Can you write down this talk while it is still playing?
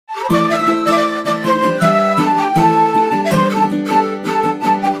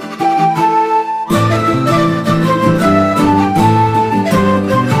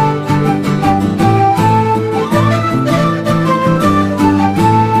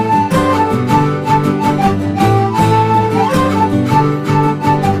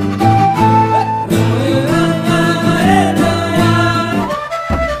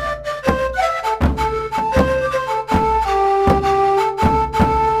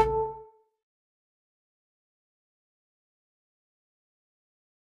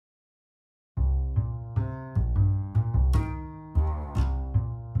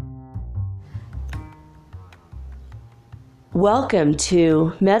Welcome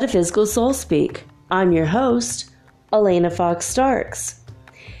to Metaphysical Soul Speak. I'm your host, Elena Fox Starks.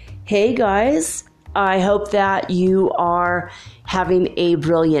 Hey guys, I hope that you are having a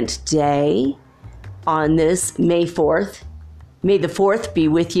brilliant day on this May 4th. May the 4th be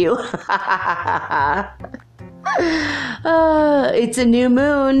with you. It's a new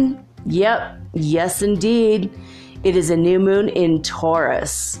moon. Yep, yes indeed. It is a new moon in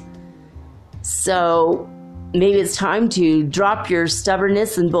Taurus. So maybe it's time to drop your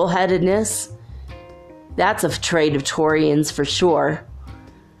stubbornness and bullheadedness. That's a trait of Taurians for sure.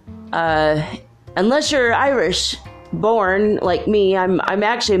 Unless you're Irish born like me, I'm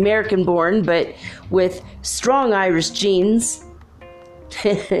actually American born, but with strong Irish genes.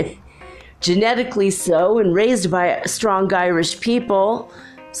 Genetically so, and raised by strong Irish people.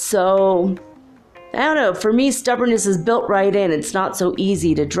 So, I don't know, for me, stubbornness is built right in. It's not so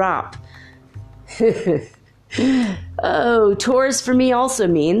easy to drop. Oh, Taurus for me also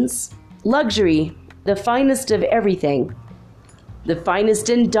means luxury, the finest of everything. The finest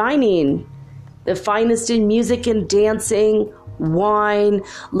in dining, the finest in music and dancing, wine,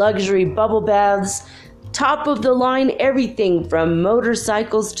 luxury bubble baths, top of the line everything from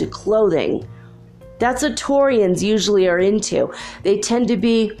motorcycles to clothing. That's what Taurians usually are into. They tend to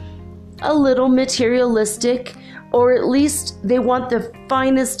be a little materialistic, or at least they want the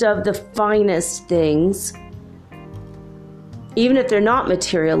finest of the finest things. Even if they're not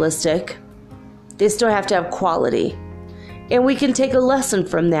materialistic, they still have to have quality. And we can take a lesson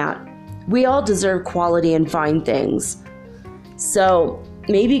from that. We all deserve quality and fine things. So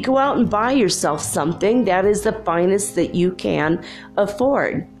maybe go out and buy yourself something that is the finest that you can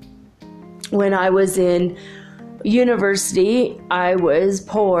afford. When I was in university, I was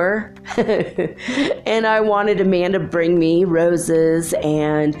poor and I wanted a man to bring me roses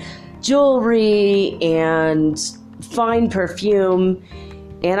and jewelry and fine perfume,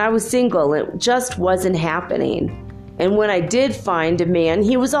 and I was single. It just wasn't happening. And when I did find a man,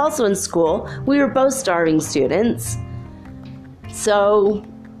 he was also in school. We were both starving students. So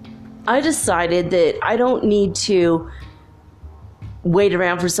I decided that I don't need to wait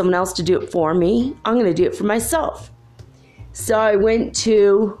around for someone else to do it for me. I'm going to do it for myself. So I went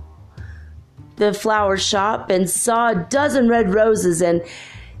to the flower shop and saw a dozen red roses, and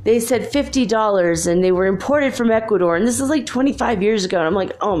they said $50, and they were imported from Ecuador. And this is like 25 years ago. And I'm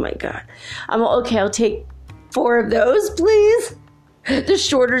like, oh my God. I'm okay, I'll take 4 of those, please. The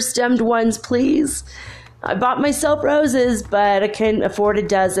shorter stemmed ones, please. I bought myself roses, but I couldn't afford a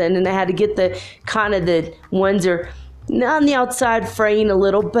dozen. And I had to get the kind of the ones that are on the outside fraying a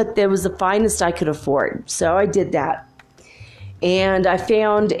little, but that was the finest I could afford. So I did that. And I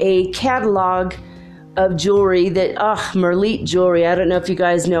found a catalog of jewelry that, Merlite Jewelry. I don't know if you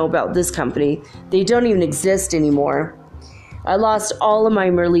guys know about this company. They don't even exist anymore. I lost all of my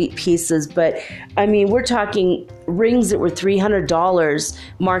Merlite pieces, but I mean, we're talking rings that were $300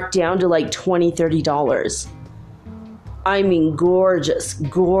 marked down to like $20, $30. I mean, gorgeous,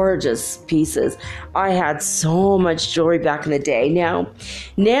 gorgeous pieces. I had so much jewelry back in the day.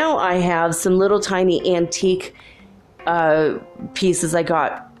 Now I have some little tiny antique pieces I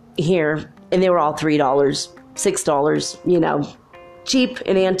got here, and they were all $3, $6, cheap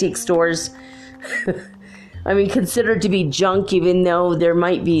in antique stores. I mean, considered to be junk, even though there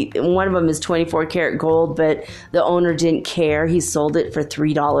might be, one of them is 24 karat gold, but the owner didn't care. He sold it for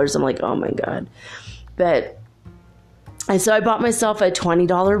 $3. I'm like, oh my God. And so I bought myself a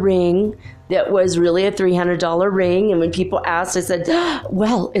 $20 ring that was really a $300 ring. And when people asked, I said,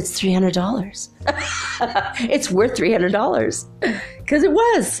 well, it's $300. It's worth $300. Because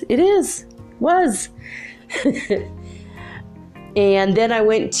was. And then I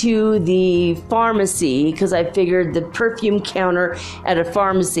went to the pharmacy because I figured the perfume counter at a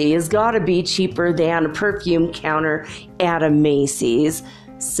pharmacy has got to be cheaper than a perfume counter at a Macy's.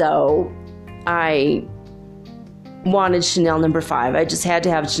 So I wanted Chanel No. 5. I just had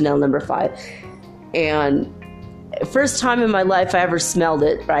to have Chanel No. 5. And first time in my life I ever smelled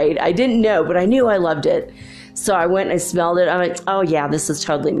it, right? I didn't know, but I knew I loved it. So I went and I smelled it. I'm like, oh yeah, this is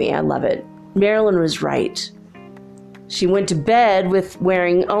totally me. I love it. Marilyn was right. She went to bed with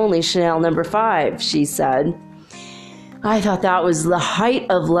wearing only Chanel No. 5, she said. I thought that was the height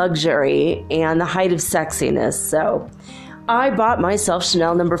of luxury and the height of sexiness. So I bought myself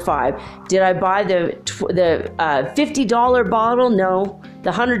Chanel No. 5. Did I buy the $50 bottle? No.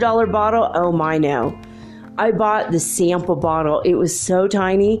 The $100 bottle? Oh my, no. I bought the sample bottle. It was so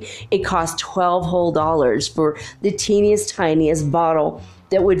tiny. It cost $12 whole for the teeniest, tiniest bottle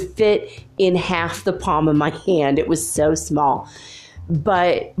that would fit in half the palm of my hand. It was so small.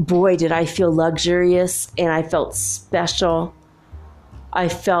 But boy, did I feel luxurious, and I felt special. I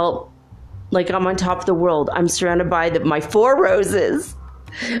felt like I'm on top of the world. I'm surrounded by my 4 roses,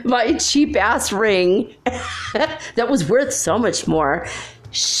 my cheap ass ring that was worth so much more.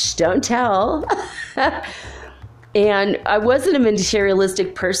 Shh, don't tell. And I wasn't a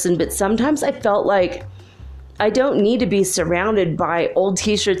materialistic person, but sometimes I felt like I don't need to be surrounded by old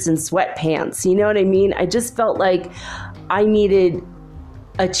t-shirts and sweatpants. You know what I mean? I just felt like I needed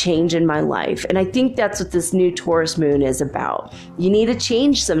a change in my life. And I think that's what this new Taurus moon is about. You need a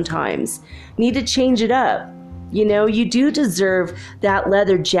change sometimes. You need to change it up. You know, you do deserve that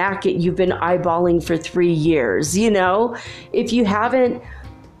leather jacket you've been eyeballing for 3 years. You know, if you haven't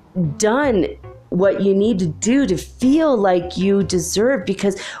done what you need to do to feel like you deserve,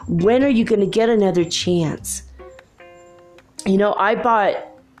 because when are you going to get another chance? You know, I bought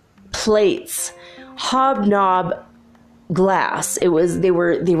plates, hobnob glass. They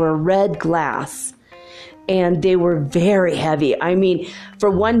were red glass, and they were very heavy. I mean,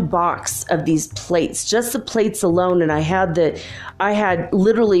 for one box of these plates, just the plates alone, and I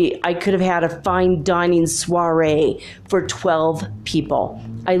could have had a fine dining soiree for 12 people.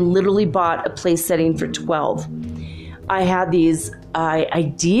 I literally bought a place setting for 12. I had these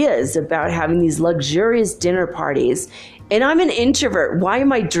ideas about having these luxurious dinner parties, and I'm an introvert. Why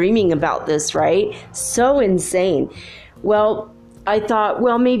am I dreaming about this, right? So insane. Well, I thought,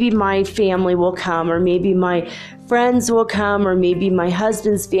 well, maybe my family will come, or maybe my friends will come, or maybe my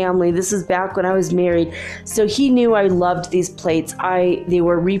husband's family. This is back when I was married. So he knew I loved these plates. They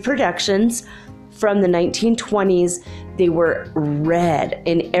were reproductions from the 1920s. They were red,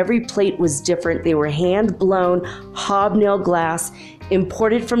 and every plate was different. They were hand-blown, hobnail glass,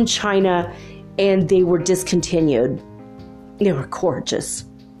 imported from China, and they were discontinued. They were gorgeous.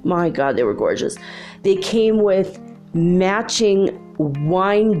 My God, they were gorgeous. They came with matching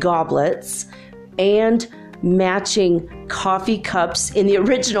wine goblets and matching coffee cups in the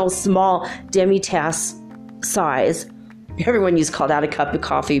original small demi-tasse size. Everyone used to call that a cup of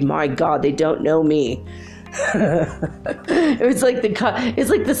coffee. My God, they don't know me. It's like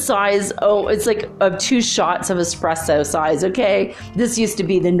the size. Oh, it's like of 2 shots of espresso size. Okay, this used to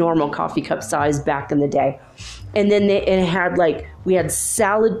be the normal coffee cup size back in the day. And then we had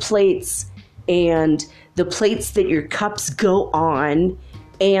salad plates and the plates that your cups go on,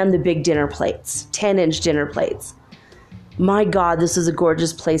 and the big dinner plates, 10-inch dinner plates. My God, this is a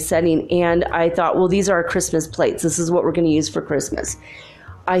gorgeous place setting. And I thought, well, these are our Christmas plates. This is what we're going to use for Christmas.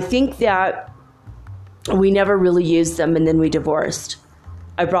 I think that we never really used them, and then we divorced.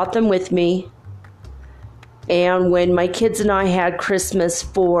 I brought them with me. And when my kids and I had Christmas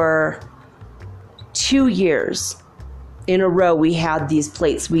for 2 years in a row, we had these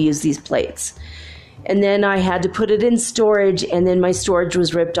plates. We used these plates. And then I had to put it in storage, and then my storage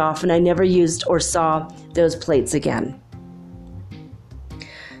was ripped off, and I never used or saw those plates again.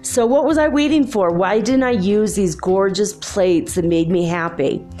 So what was I waiting for? Why didn't I use these gorgeous plates that made me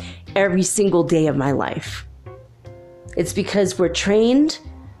happy every single day of my life? It's because we're trained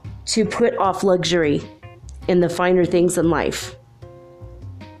to put off luxury in the finer things in life.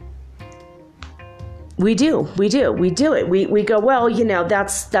 We do it. We go, well, you know,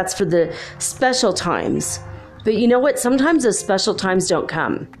 that's for the special times. But you know what? Sometimes those special times don't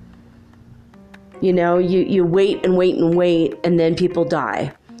come. You know, you wait and wait and wait, and then people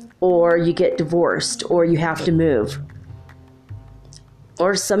die, or you get divorced, or you have to move.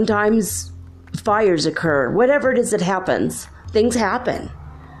 Or sometimes fires occur. Whatever it is that happens, things happen.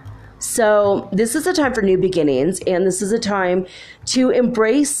 So this is a time for new beginnings, and this is a time to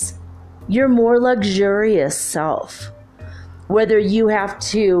embrace your more luxurious self. Whether you have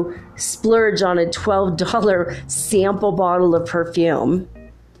to splurge on a $12 sample bottle of perfume,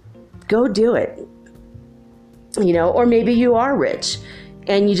 go do it. You know, or maybe you are rich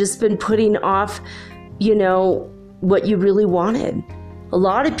and you just been putting off, you know, what you really wanted. A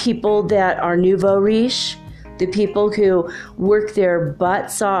lot of people that are nouveau riche, the people who work their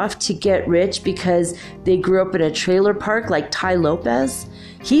butts off to get rich because they grew up in a trailer park like Tai Lopez.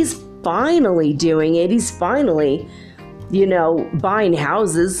 He's finally doing it. He's finally, buying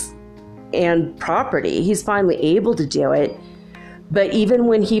houses and property. He's finally able to do it. But even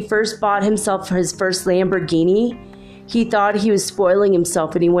when he first bought himself his first Lamborghini, he thought he was spoiling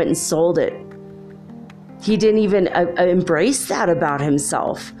himself and he went and sold it. He didn't even embrace that about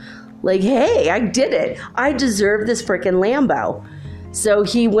himself. Like, hey, I did it. I deserve this freaking Lambo. So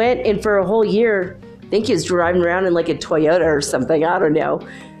he went, and for a whole year, I think he was driving around in like a Toyota or something. I don't know.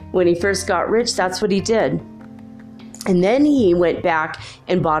 When he first got rich, that's what he did. And then he went back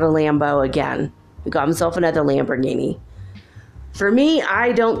and bought a Lambo again. He got himself another Lamborghini. For me,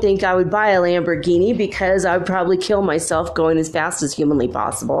 I don't think I would buy a Lamborghini because I would probably kill myself going as fast as humanly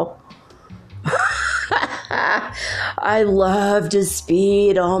possible. I love to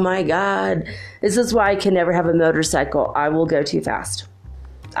speed. Oh my God. This is why I can never have a motorcycle. I will go too fast.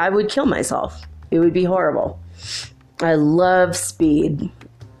 I would kill myself. It would be horrible. I love speed.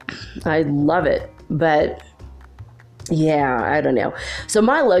 I love it. But yeah, I don't know. So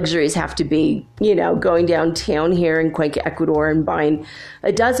my luxuries have to be, going downtown here in Cuenca, Ecuador, and buying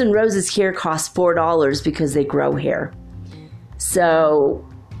a dozen roses here costs $4 because they grow here. So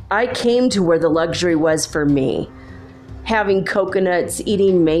I came to where the luxury was for me. Having coconuts,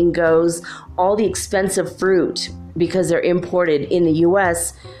 eating mangoes, all the expensive fruit because they're imported in the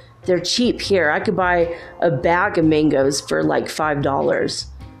U.S., they're cheap here. I could buy a bag of mangoes for like $5.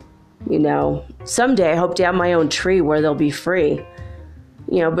 Someday I hope to have my own tree where they'll be free.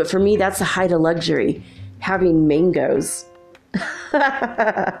 But for me, that's the height of luxury, having mangoes.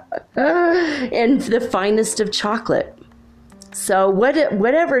 And the finest of chocolate. So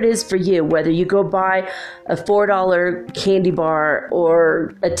whatever it is for you, whether you go buy a $4 candy bar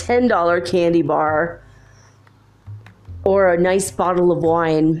or a $10 candy bar or a nice bottle of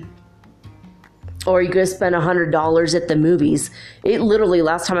wine, or you go spend $100 at the movies. It literally,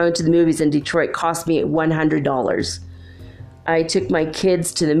 last time I went to the movies in Detroit, cost me $100. I took my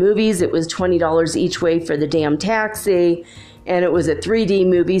kids to the movies. It was $20 each way for the damn taxi. And it was a 3D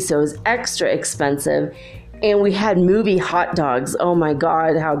movie, so it was extra expensive. And we had movie hot dogs. Oh my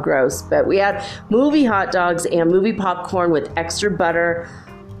God, how gross. But we had movie hot dogs and movie popcorn with extra butter.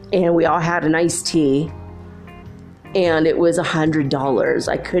 And we all had an iced tea. And it was $100.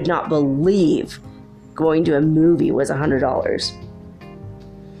 I could not believe going to a movie was $100.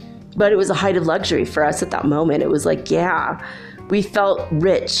 But it was a height of luxury for us at that moment. It was like, yeah, we felt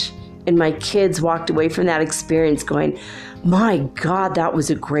rich. And my kids walked away from that experience going, my God, that was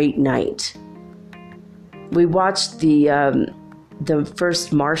a great night. We watched the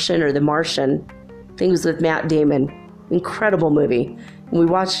first Martian, or The Martian. I think it was with Matt Damon. Incredible movie. And we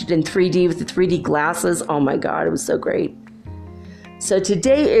watched it in 3D with the 3D glasses. Oh my God, it was so great. So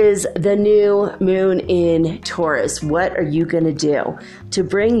today is the new moon in Taurus. What are you going to do to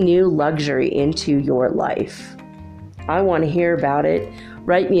bring new luxury into your life? I want to hear about it.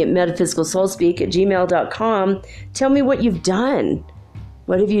 Write me at metaphysicalsoulspeak@gmail.com. Tell me what you've done.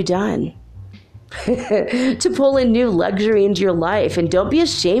 What have you done to pull in new luxury into your life? And don't be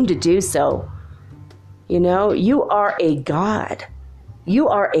ashamed to do so. You are a god. You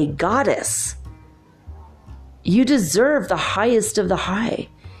are a goddess. You deserve the highest of the high.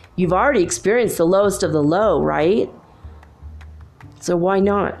 You've already experienced the lowest of the low, right? So why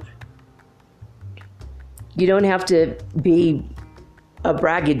not? You don't have to be a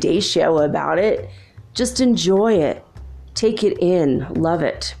braggadocio about it. Just enjoy it. Take it in. Love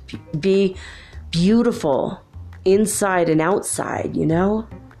it. Be beautiful inside and outside,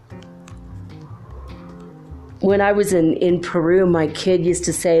 When I was in Peru, my kid used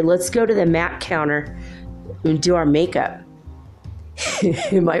to say, let's go to the MAC counter and do our makeup.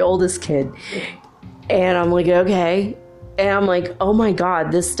 My oldest kid. And I'm like, okay. And I'm like, oh my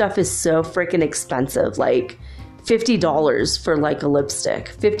God, this stuff is so freaking expensive. Like $50 for like a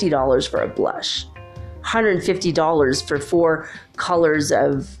lipstick, $50 for a blush, $150 for 4 colors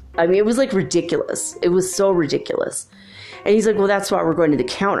of, it was like ridiculous. It was so ridiculous. And he's like, well, that's why we're going to the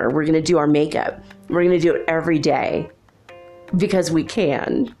counter. We're going to do our makeup. We're going to do it every day because we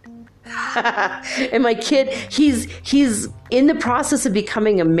can. And my kid, he's in the process of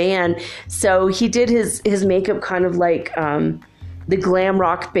becoming a man. So he did his makeup kind of like the glam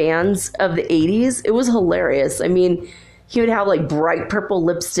rock bands of the 80s. It was hilarious. He would have like bright purple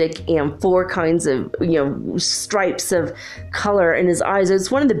lipstick and 4 kinds of, stripes of color in his eyes.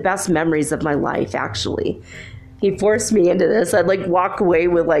 It's one of the best memories of my life, actually. He forced me into this. I'd like walk away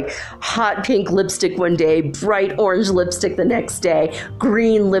with like hot pink lipstick one day, bright orange lipstick the next day,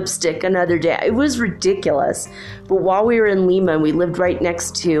 green lipstick another day. It was ridiculous. But while we were in Lima, and we lived right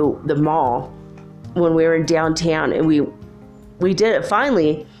next to the mall when we were in downtown, and we did it.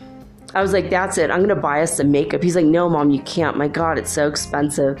 Finally, I was like, that's it. I'm going to buy us some makeup. He's like, no, Mom, you can't. My God, it's so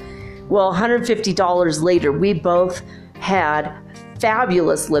expensive. Well, $150 later, we both had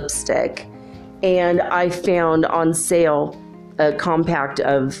fabulous lipstick. And I found on sale a compact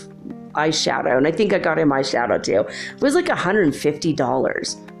of eyeshadow. And I think I got him eyeshadow too. It was like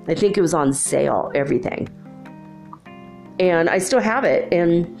 $150. I think it was on sale, everything. And I still have it.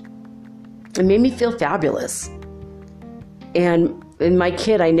 And it made me feel fabulous. And my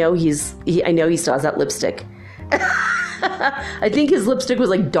kid, I know he still has that lipstick. I think his lipstick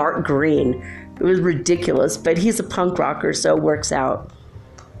was like dark green. It was ridiculous. But he's a punk rocker, so it works out.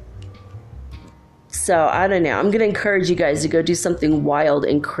 So, I don't know. I'm going to encourage you guys to go do something wild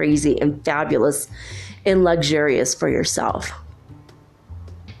and crazy and fabulous and luxurious for yourself.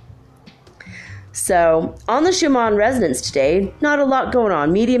 So, on the Schumann resonance today, not a lot going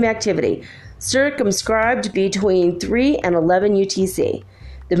on. Medium activity. Circumscribed between 3 and 11 UTC.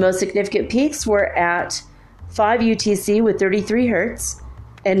 The most significant peaks were at 5 UTC with 33 hertz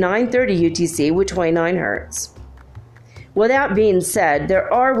and 9:30 UTC with 29 hertz. Well, that being said,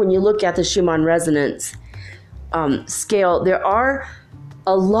 there are, when you look at the Schumann resonance scale, there are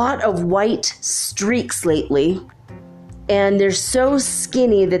a lot of white streaks lately, and they're so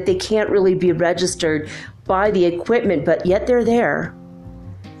skinny that they can't really be registered by the equipment, but yet they're there.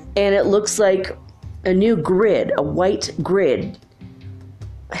 And it looks like a new grid, a white grid,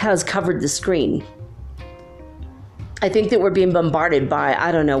 has covered the screen. I think that we're being bombarded by,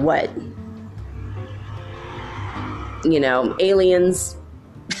 I don't know what. Aliens,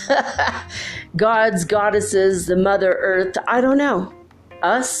 gods, goddesses, the Mother Earth, I don't know.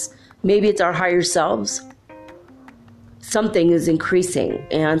 Us, maybe it's our higher selves. Something is increasing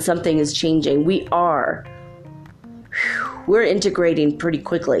and something is changing. We're integrating pretty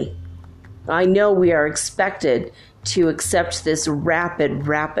quickly. I know we are expected to accept this rapid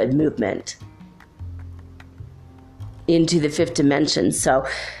movement into the fifth dimension. So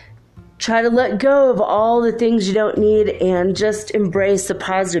try to let go of all the things you don't need and just embrace the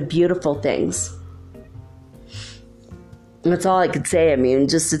positive, beautiful things. That's all I could say. I mean,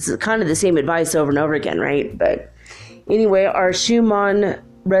 it's kind of the same advice over and over again, right? But anyway, our Schumann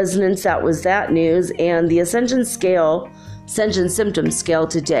resonance, that was that news. And the Ascension symptom scale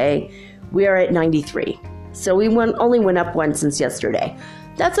today, we are at 93. So we only went up once since yesterday.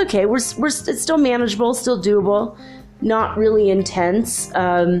 That's okay. It's still manageable, still doable, not really intense.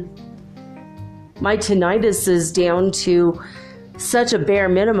 My tinnitus is down to such a bare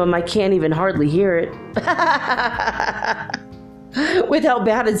minimum, I can't even hardly hear it. With how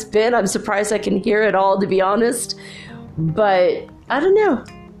bad it's been, I'm surprised I can hear it all, to be honest. But I don't know.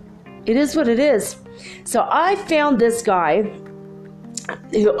 It is what it is. So I found this guy,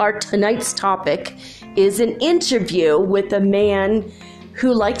 tonight's topic is an interview with a man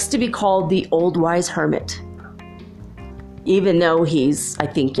who likes to be called the Old Wise Hermit. Even though he's, I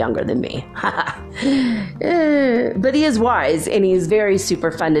think, younger than me. But he is wise, and he's very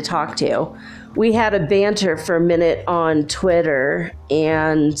super fun to talk to. We had a banter for a minute on Twitter,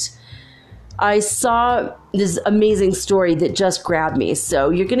 and I saw this amazing story that just grabbed me.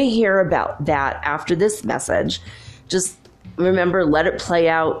 So you're going to hear about that after this message. Just remember, let it play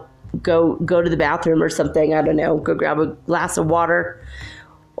out. Go to the bathroom or something. I don't know. Go grab a glass of water.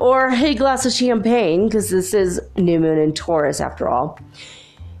 Or a glass of champagne, because this is New Moon in Taurus, after all.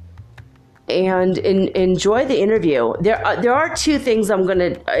 And enjoy the interview. There are two things I'm going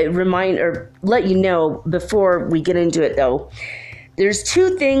to remind or let you know before we get into it, though. There's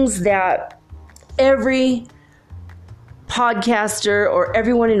two things that every podcaster or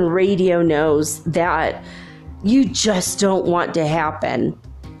everyone in radio knows that you just don't want to happen.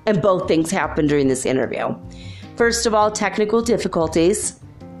 And both things happened during this interview. First of all, technical difficulties.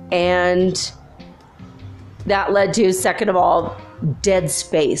 And that led to, second of all, dead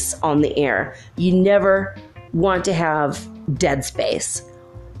space on the air. You never want to have dead space.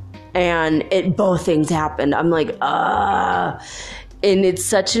 And both things happened. I'm like, and it's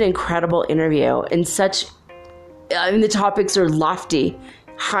such an incredible interview. And the topics are lofty,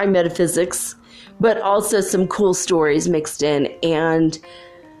 high metaphysics, but also some cool stories mixed in. And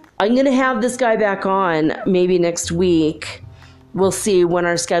I'm going to have this guy back on maybe next week. We'll see when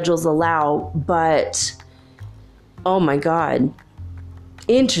our schedules allow, but oh my God,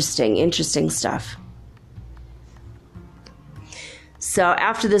 interesting stuff. So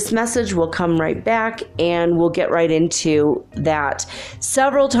after this message, we'll come right back and we'll get right into that.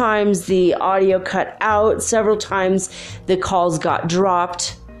 Several times the audio cut out, several times the calls got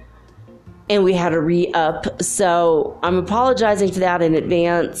dropped, and we had to re-up. So I'm apologizing for that in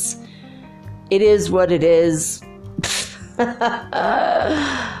advance. It is what it is.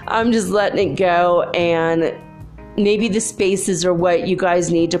 I'm just letting it go, and maybe the spaces are what you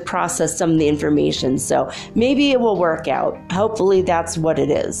guys need to process some of the information. So maybe it will work out. Hopefully that's what it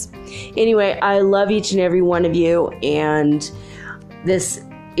is. Anyway, I love each and every one of you, and this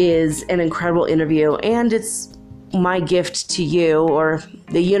is an incredible interview, and it's my gift to you, or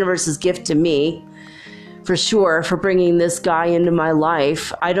the universe's gift to me, for sure, for bringing this guy into my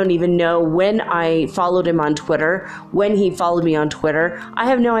life. I don't even know when I followed him on Twitter, when he followed me on Twitter. I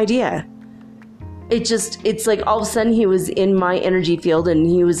have no idea. It's like all of a sudden he was in my energy field and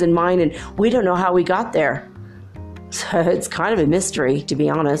he was in mine, and we don't know how we got there. So it's kind of a mystery, to be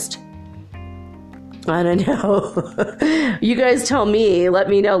honest. I don't know. You guys tell me. Let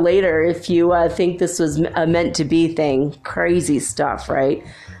me know later if you think this was a meant to be thing. Crazy stuff, right?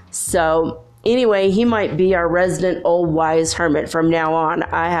 So anyway, he might be our resident old wise hermit from now on.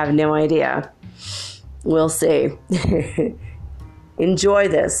 I have no idea. We'll see. Enjoy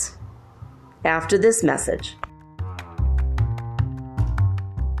this after this message.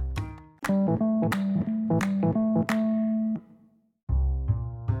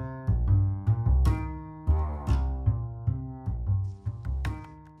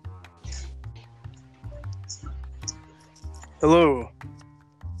 Hello.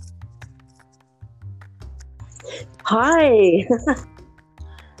 Hi.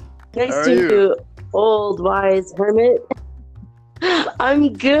 Nice to meet you, old wise hermit.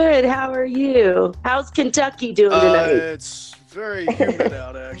 I'm good. How are you? How's Kentucky doing tonight? It's very humid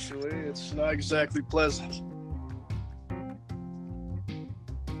out, actually. It's not exactly pleasant.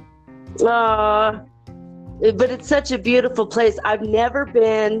 But it's such a beautiful place. I've never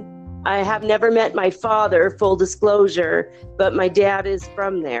been. I have never met my father, full disclosure, but my dad is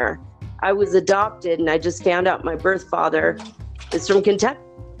from there. I was adopted, and I just found out my birth father is from Kentucky.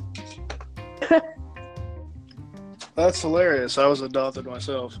 That's hilarious. I was adopted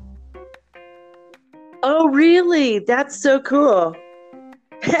myself. Oh, really? That's so cool.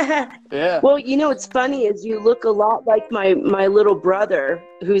 Yeah. Well, you know, what's funny is you look a lot like my little brother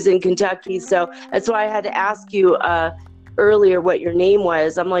who's in Kentucky. So that's why I had to ask you earlier what your name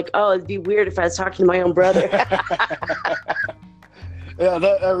was. I'm like, oh, it'd be weird if I was talking to my own brother. Yeah,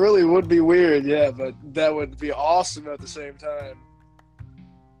 that really would be weird, yeah, but that would be awesome at the same time.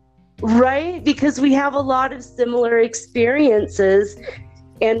 Right? Because we have a lot of similar experiences.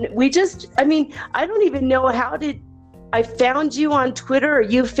 And I don't even know I found you on Twitter, or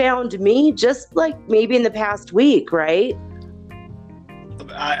you found me just like maybe in the past week, right?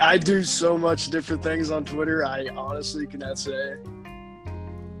 I do so much different things on Twitter, I honestly cannot say.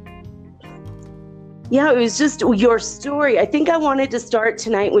 Yeah, it was just your story. I think I wanted to start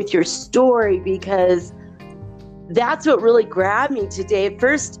tonight with your story because that's what really grabbed me today. At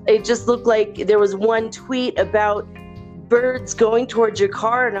first, it just looked like there was one tweet about birds going towards your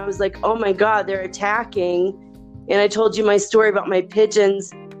car, and I was like, oh my God, they're attacking. And I told you my story about my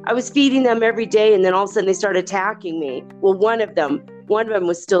pigeons. I was feeding them every day, and then all of a sudden they started attacking me. Well, one of them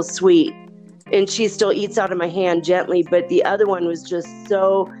was still sweet, and she still eats out of my hand gently, but the other one was just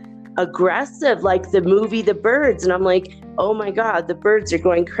so aggressive, like the movie The Birds. And I'm like, oh my God, the birds are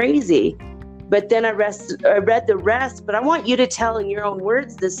going crazy. But then I read the rest, but I want you to tell in your own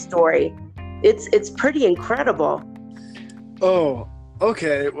words this story. It's pretty incredible. Oh,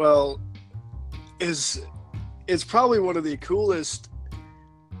 okay. Well, it's probably one of the coolest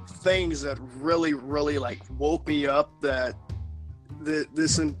things that really, really like woke me up, that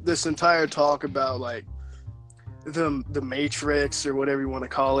this entire talk about like the Matrix, or whatever you want to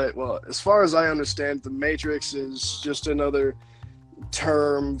call it. Well, as far as I understand, the Matrix is just another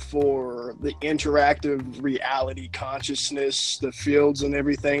term for the interactive reality consciousness, the fields and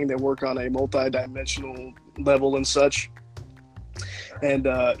everything that work on a multi-dimensional level and such. And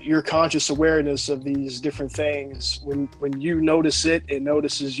your conscious awareness of these different things, when you notice it, it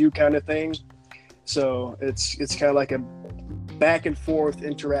notices you, kind of thing. So it's kind of like a back and forth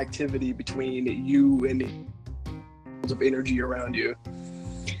interactivity between you and the of energy around you.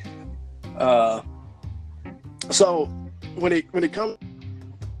 So when it comes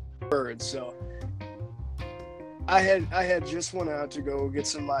to birds, so I had just went out to go get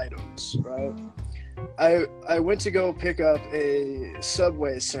some items, right? I went to go pick up a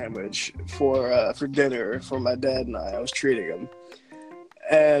Subway sandwich for dinner for my dad and I. I was treating him,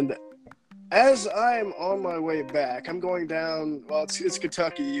 and as I'm on my way back, I'm going down. Well, it's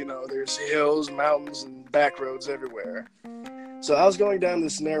Kentucky. You know, there's hills, mountains, and back roads everywhere. So I was going down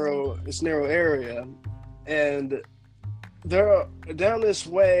this narrow area, and there down this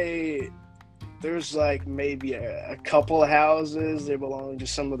way, there's like maybe a couple of houses. They belong to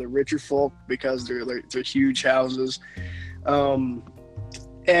some of the richer folk because they're huge houses. And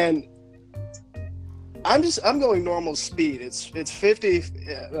I'm going normal speed. It's 50.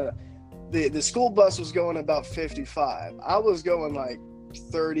 The school bus was going about 55. I was going like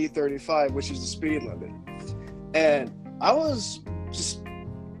 30, 35, which is the speed limit. And I was just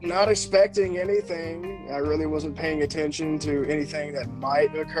not expecting anything. I really wasn't paying attention to anything that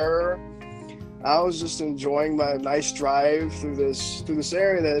might occur. I was just enjoying my nice drive through this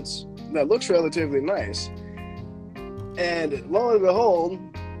area that looks relatively nice. And lo and behold,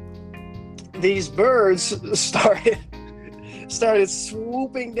 these birds started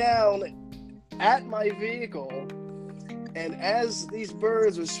swooping down at my vehicle. And as these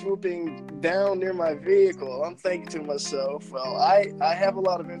birds were swooping down near my vehicle, I'm thinking to myself, well, I have a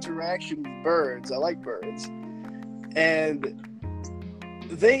lot of interaction with birds. I like birds. And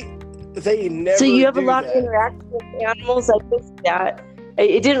they never. So you have a lot that. of interaction with animals. I missed that.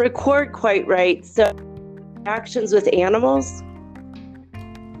 It didn't record quite right. So actions with animals.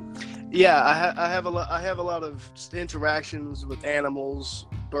 Yeah, I have a lot of interactions with animals,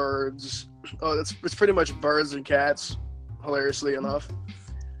 birds. Oh, it's pretty much birds and cats. Hilariously enough.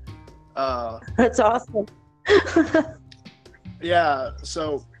 That's awesome. Yeah.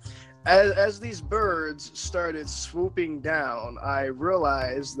 So as these birds started swooping down, I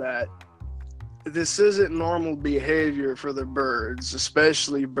realized that this isn't normal behavior for the birds,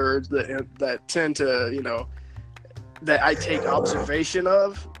 especially birds that tend to, that I take observation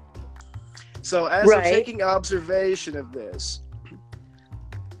of. So as I'm taking observation of this,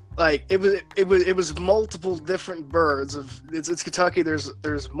 like it was multiple different birds. It's Kentucky. There's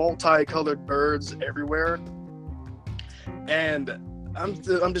multicolored birds everywhere, and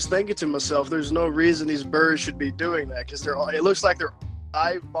I'm just thinking to myself, there's no reason these birds should be doing that because it looks like they're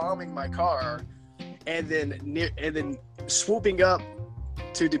dive bombing my car, and then swooping up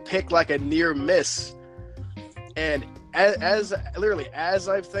to depict like a near miss. And as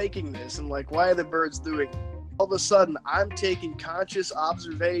I'm thinking this, I'm like, why are the birds doing it? All of a sudden, I'm taking conscious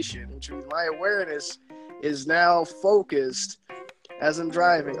observation, which means my awareness is now focused as I'm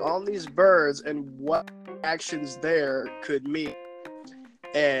driving on these birds and what actions there could mean.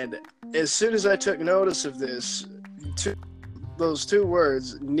 And as soon as I took notice of this, those two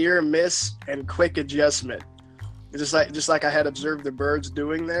words, near miss and quick adjustment, just like I had observed the birds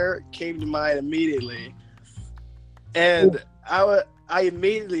doing there, came to mind immediately. And I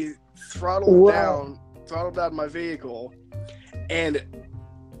immediately throttled down my vehicle and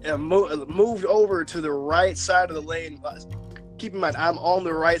moved over to the right side of the lane. Keep in mind, I'm on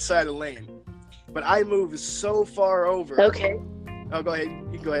the right side of the lane, but I moved so far over. Okay. Oh, go ahead.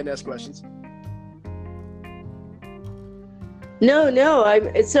 You can go ahead and ask questions. No.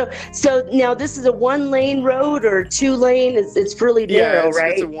 So now this is a 1-lane road or 2-lane? It's really narrow,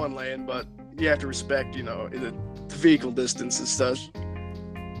 right? It's a 1 lane, but you have to respect, the vehicle distance and stuff.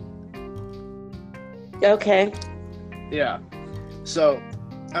 Okay. Yeah. So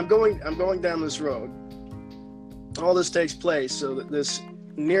I'm going down this road. All this takes place. So that this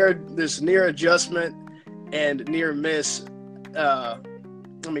near adjustment and near miss,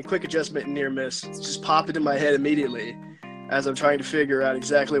 quick adjustment and near miss just popped into my head immediately as I'm trying to figure out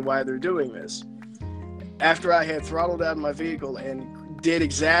exactly why they're doing this. After I had throttled out my vehicle and did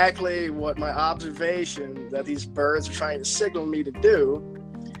exactly what my observation that these birds were trying to signal me to do,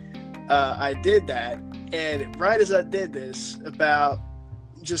 I did that. And right as I did this, about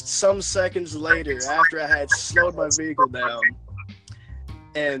just some seconds later, after I had slowed my vehicle down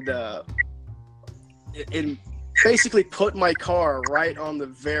and it basically put my car right on the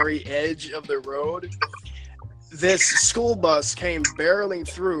very edge of the road, this school bus came barreling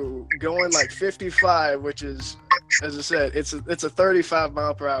through, going like 55, which is, as I said, it's a 35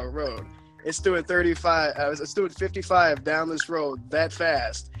 mile per hour road. It's doing 35. It's doing 55 down this road that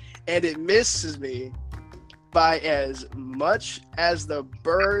fast, and it misses me by as much as the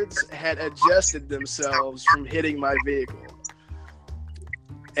birds had adjusted themselves from hitting my vehicle.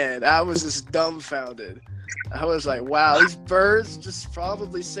 And I was just dumbfounded. I was like, wow, these birds just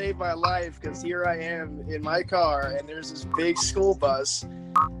probably saved my life, because here I am in my car and there's this big school bus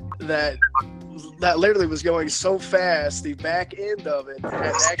that literally was going so fast, the back end of it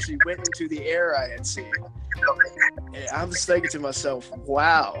had actually went into the air I had seen. And I'm just thinking to myself,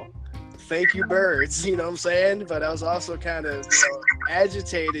 wow, thank you, birds, you know what I'm saying? But I was also kind of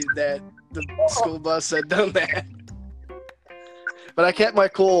agitated that the school bus had done that. But I kept my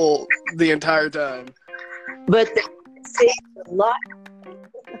cool the entire time. But they saved a lot.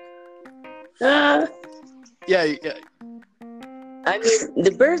 Yeah. I mean,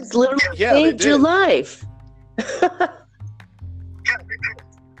 the birds literally Yeah, saved your life.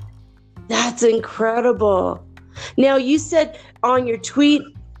 That's incredible. Now, you said on your Twitter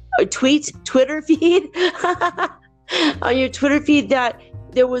feed, on your Twitter feed that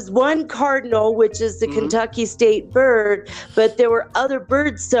there was one cardinal, which is the Kentucky state bird, but there were other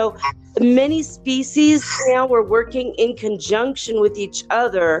birds. So many species now were working in conjunction with each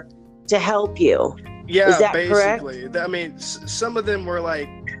other to help you. Yeah, is that basically. Correct? I mean, some of them were like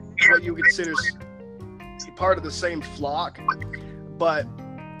what you would consider part of the same flock, but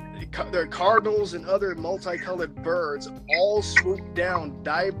their cardinals and other multicolored birds all swooped down,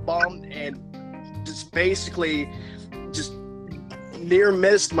 dive bombed, and just basically just near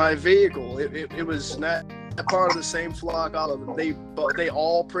missed my vehicle. It was not a part of the same flock. All of them, they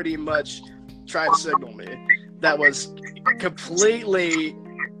all pretty much tried to signal me. That was completely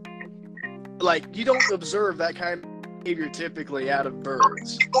like, you don't observe that kind of behavior typically out of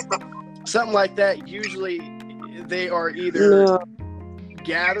birds. Something like that, usually they are either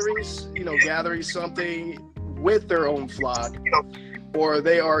gathering something with their own flock, or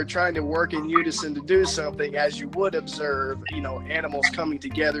they are trying to work in unison to do something, as you would observe, animals coming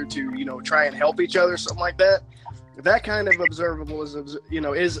together to, try and help each other, something like that. That kind of observable is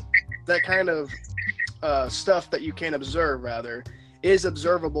that kind of stuff that you can observe, rather, is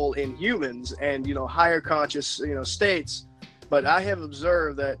observable in humans and, higher conscious, states. But I have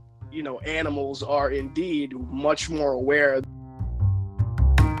observed that, animals are indeed much more aware.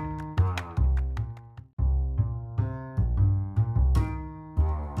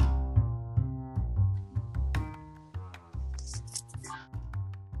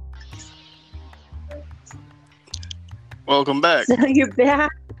 Welcome back. So you're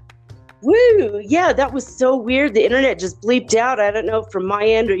back. Woo! Yeah, that was so weird. The internet just bleeped out. I don't know if from my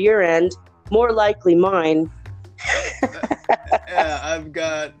end or your end. More likely mine. Yeah, I've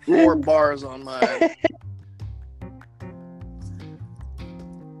got 4 bars on mine.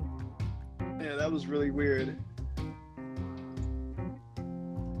 Yeah, that was really weird.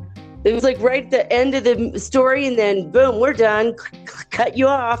 It was like right at the end of the story, and then boom, we're done. Cut you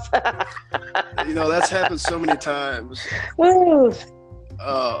off. That's happened so many times. Woo!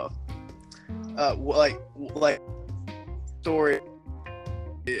 Like story,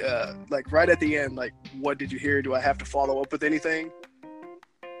 like right at the end, like, what did you hear? Do I have to follow up with anything?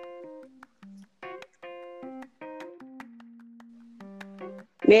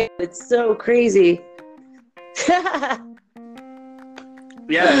 Man, it's so crazy.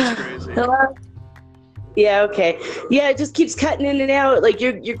 Yeah, it's crazy. Hello? Yeah, okay. Yeah, it just keeps cutting in and out. Like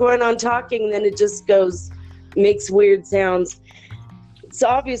you're going on talking, and then it just makes weird sounds. It's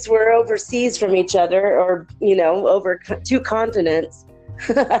obvious we're overseas from each other, or, over 2 continents.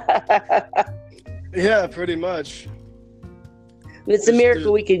 Yeah, pretty much. It's a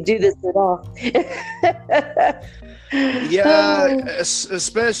miracle we could do this at all. Yeah,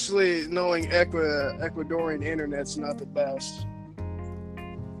 especially knowing Ecuadorian internet's not the best.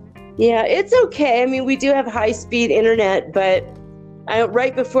 Yeah, it's okay. I mean, we do have high-speed internet, but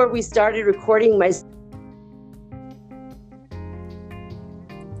right before we started recording my...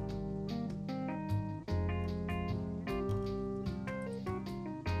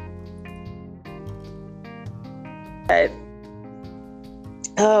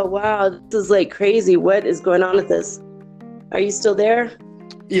 Oh, wow. This is like crazy. What is going on with this? Are you still there?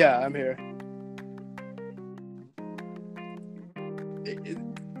 Yeah, I'm here.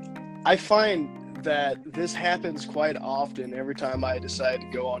 I find that this happens quite often every time I decide to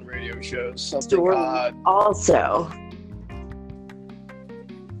go on radio shows. Something odd. Also.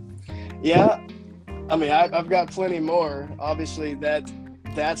 Yeah. I mean, I've got plenty more. Obviously,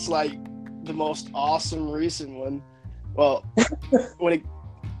 that's like the most awesome recent one. Well,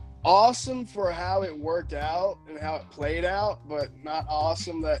 awesome for how it worked out and how it played out, but not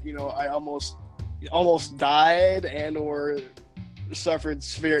awesome that, I almost died and or suffered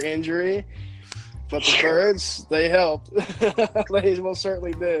severe injury. But the birds, they helped. They most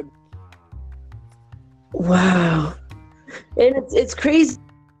certainly did. Wow. And it's crazy.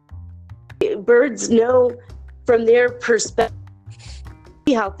 Birds know from their perspective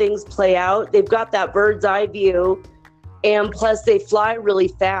how things play out. They've got that bird's eye view, and plus they fly really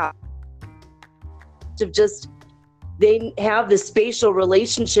fast. They have the spatial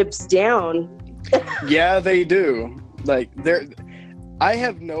relationships down. Yeah, they do. Like I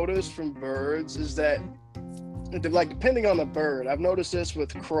have noticed from birds is that like depending on the bird, I've noticed this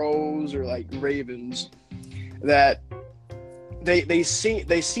with crows or like ravens, that they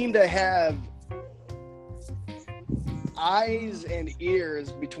seem to have eyes and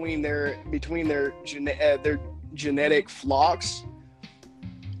ears between their genetic flocks.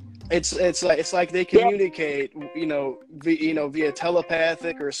 It's like they communicate, via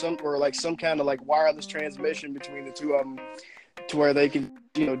telepathic or some kind of like wireless transmission between the two of them, to where they can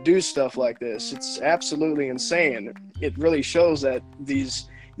do stuff like this. It's absolutely insane. It really shows that these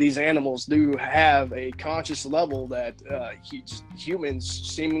animals do have a conscious level that humans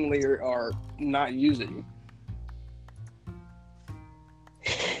seemingly are not using.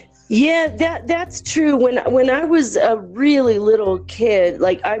 Yeah, that's true. When I was a really little kid,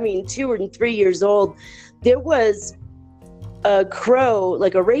 2 and 3 years old, there was a crow,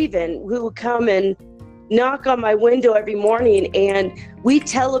 like a raven, who would come and knock on my window every morning, and we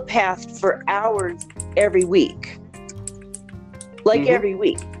telepathed for hours every week. Every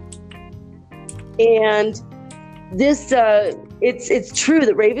week. And this it's true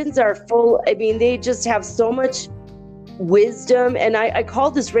that ravens are full. I mean, they just have so much wisdom, and I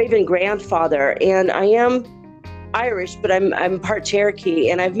call this raven grandfather, and I am Irish, but I'm part Cherokee,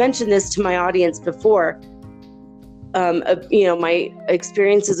 and I've mentioned this to my audience before, my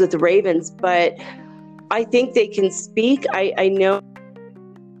experiences with the ravens, but I think they can speak. I know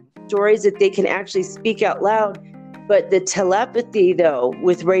stories that they can actually speak out loud, but the telepathy, though,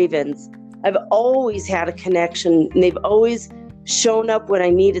 with ravens, I've always had a connection, and they've always shown up when I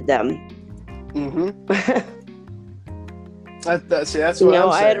needed them. Mm-hmm. That's what I'm saying.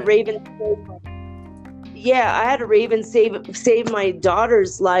 I had a raven. I had a raven save my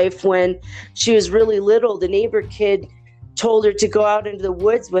daughter's life when she was really little. The neighbor kid told her to go out into the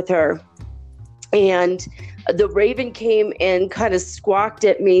woods with her, and the raven came and kind of squawked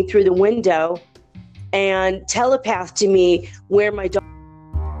at me through the window and telepathed to me where my daughter.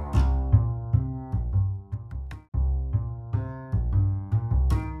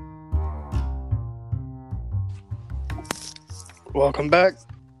 Welcome back.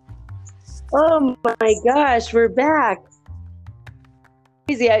 Oh my gosh, we're back.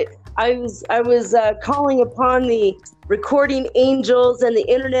 Crazy. I was calling upon the recording angels and the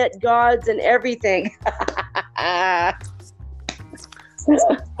internet gods and everything. Well,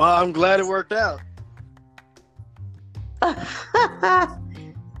 I'm glad it worked out.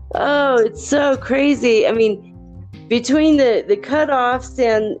 Oh, it's so crazy. I mean, between the cutoffs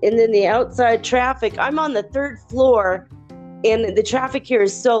and then the outside traffic, I'm on the 3rd floor. And the traffic here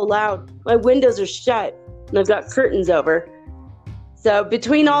is so loud. My windows are shut, and I've got curtains over. So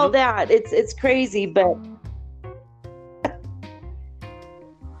between all that, it's crazy. But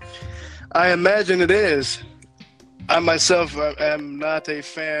I imagine it is. I myself am not a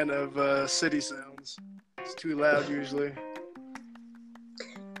fan of city sounds. It's too loud usually.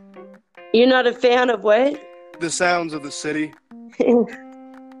 You're not a fan of what? The sounds of the city.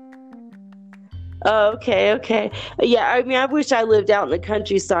 Oh, okay. Yeah, I mean, I wish I lived out in the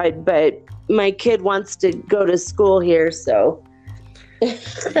countryside, but my kid wants to go to school here, so.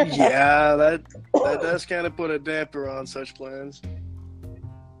 Yeah, that does kind of put a damper on such plans.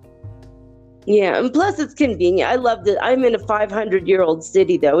 Yeah, and plus it's convenient. I love that. I'm in a 500-year-old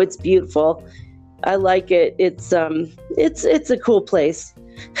city, though. It's beautiful. I like it. It's a cool place.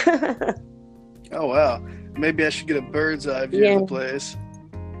 Oh wow, maybe I should get a bird's eye view of the place.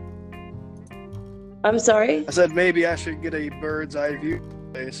 I'm sorry? I said maybe I should get a bird's eye view of the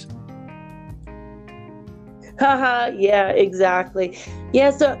place. Haha, yeah, exactly. Yeah,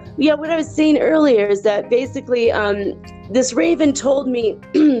 so what I was saying earlier is that basically this raven told me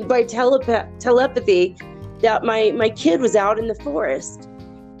by telepathy that my kid was out in the forest.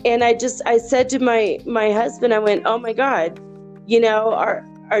 And I said to my husband, I went, oh my God,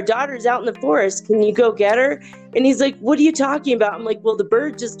 our daughter's out in the forest. Can you go get her? And he's like, what are you talking about? I'm like, well, the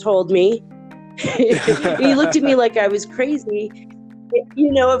bird just told me. He looked at me like I was crazy.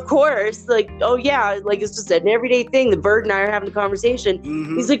 Of course, oh yeah, it's just an everyday thing. The bird and I are having a conversation.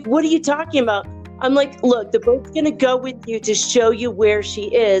 Mm-hmm. He's like, what are you talking about? I'm like, look, the bird's gonna go with you to show you where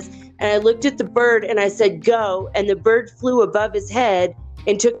she is. And I looked at the bird and I said, go. And the bird flew above his head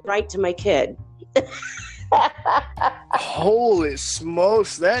and took right to my kid. Holy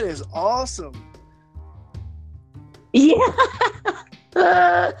smokes, that is awesome. Yeah.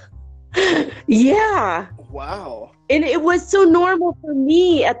 Yeah. Wow. And it was so normal for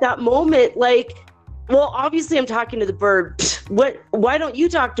me at that moment. Well, obviously I'm talking to the bird. Why don't you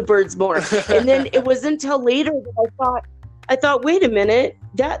talk to birds more? And then it was until later that I thought, wait a minute,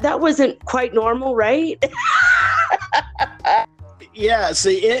 that wasn't quite normal, right? Yeah,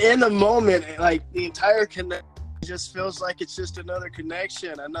 see, in the moment, the entire just feels like it's just another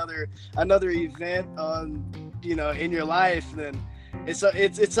connection, another event on, in your life. Then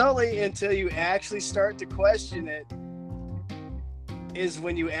it's only until you actually start to question it is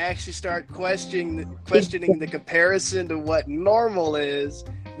when you actually start questioning the comparison to what normal is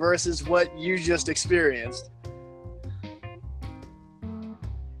versus what you just experienced.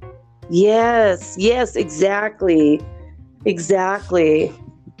 Yes, exactly.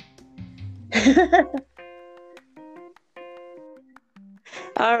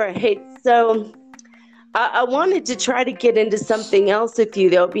 All right. So I wanted to try to get into something else with you,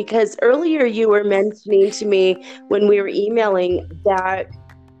 though, because earlier you were mentioning to me when we were emailing that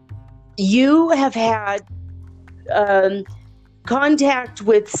you have had contact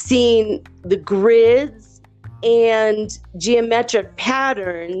with seeing the grids and geometric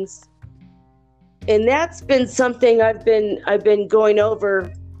patterns. And that's been something I've been going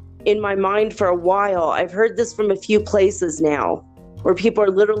over in my mind for a while. I've heard this from a few places now, where people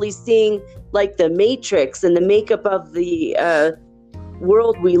are literally seeing like the matrix and the makeup of the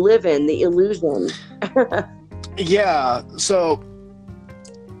world we live in, the illusion. Yeah. So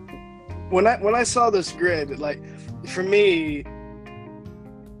when I saw this grid, like for me,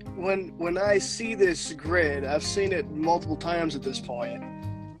 when I see this grid, I've seen it multiple times at this point.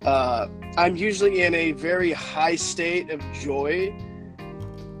 I'm usually in a very high state of joy.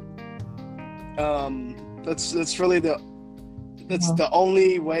 That's really the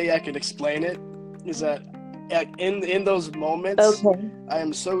only way I can explain it, is that in those moments, I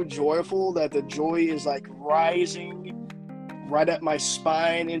am so joyful that the joy is like rising right up my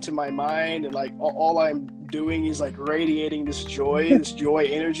spine into my mind, and like all I'm doing is like radiating this joy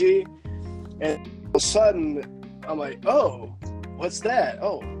energy. And all of a sudden I'm like, oh, what's that?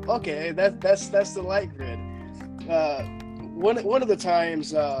 Oh, okay, that's the light grid. One of the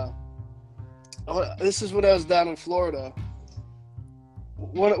times, this is when I was down in Florida.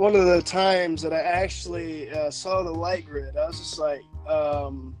 One of the times that I actually saw the light grid, I was just like,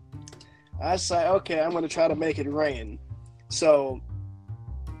 okay, I'm going to try to make it rain. So,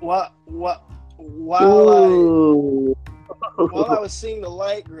 while I was seeing the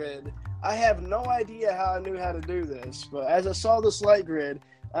light grid, I have no idea how I knew how to do this. But as I saw this light grid,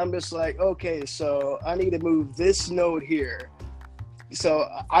 I'm just like, okay, so I need to move this node here. So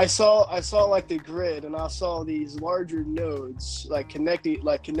I saw like the grid, and I saw these larger nodes like connected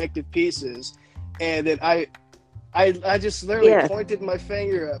pieces, and then I just literally pointed my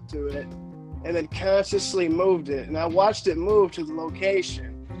finger up to it, and then consciously moved it, and I watched it move to the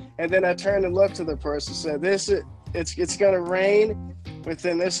location, and then I turned and looked to the person, said, it's gonna rain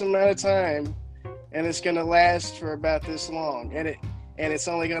within this amount of time, and it's gonna last for about this long, and it's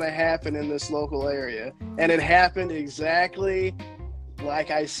only gonna happen in this local area, and it happened exactly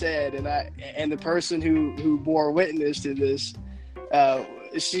like I said, and the person who bore witness to this,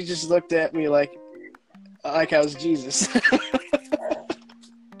 she just looked at me like I was Jesus.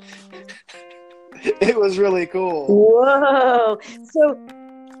 It was really cool. Whoa! So,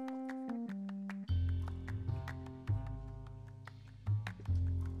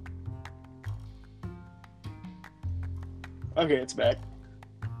 okay, it's back.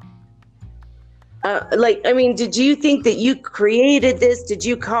 Did you think that you created this? Did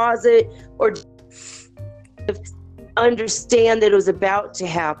you cause it? Or did you understand that it was about to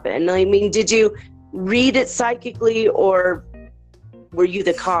happen? I mean, did you read it psychically, or were you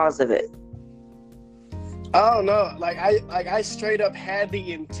the cause of it? Oh, no. I straight up had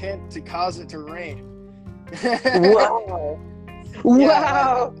the intent to cause it to rain. Wow.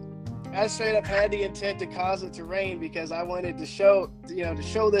 Wow. I straight up had the intent to cause it to rain because I wanted to show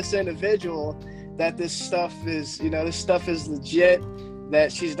this individual that this stuff is legit,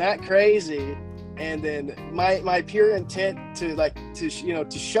 that she's not crazy, and then my pure intent to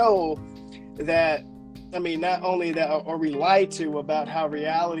show that, I mean, not only that are we lied to about how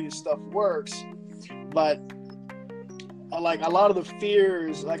reality stuff works, but like a lot of the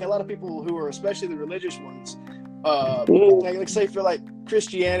fears, like a lot of people who are, especially the religious ones, like say for like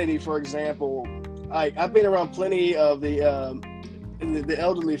Christianity, for example, I've been around plenty of the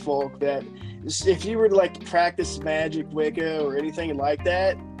elderly folk that, if you were to like practice magic, Wicca, or anything like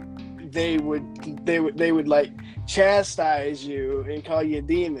that, they would like chastise you and call you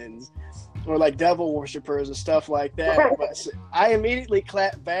demons or like devil worshippers and stuff like that. But I immediately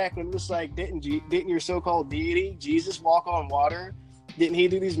clapped back and was like, didn't your so-called deity Jesus walk on water? Didn't he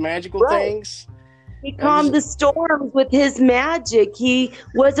do these magical things? He calmed the storms with his magic. He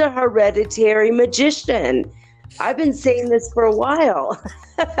was a hereditary magician. I've been saying this for a while.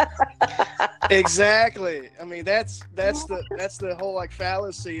 Exactly. I mean, that's the whole like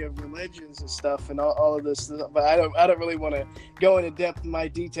fallacy of religions and stuff and all of this. But I don't really want to go into depth in my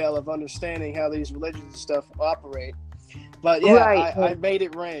detail of understanding how these religions and stuff operate. But yeah, Right. I made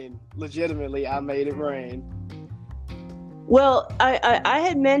it rain. Legitimately, I made it rain. Well, I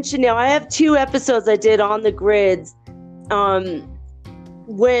had mentioned, now I have 2 episodes I did on the grids. Um,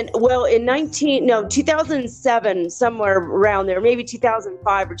 in 2007, somewhere around there, maybe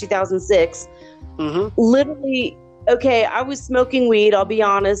 2005 or 2006, literally, okay, I was smoking weed. I'll be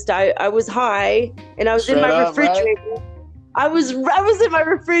honest. I was high, and I was in Straight my up, right? refrigerator. I was in my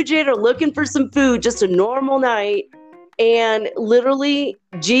refrigerator looking for some food, just a normal night. And literally,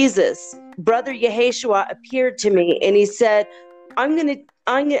 Jesus, Brother Yeshua, appeared to me, and he said, I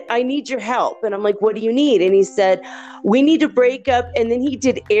need your help. And I'm like, what do you need? And he said, we need to break up. And then he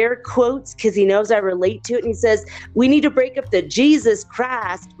did air quotes because he knows I relate to it. And he says, we need to break up the Jesus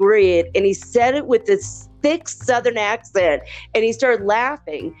Christ grid. And he said it with this thick Southern accent. And he started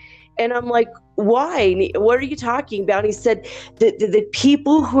laughing. And I'm like, why? What are you talking about? And he said, the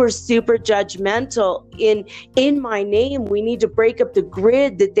people who are super judgmental in my name, we need to break up the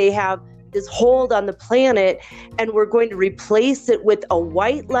grid that they have this hold on the planet, and we're going to replace it with a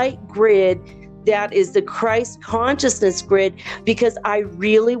white light grid that is the Christ consciousness grid, because I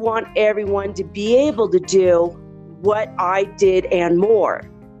really want everyone to be able to do what I did and more.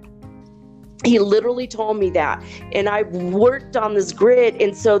 He literally told me that, and I worked on this grid.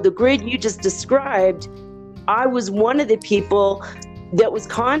 And so the grid you just described, I was one of the people that was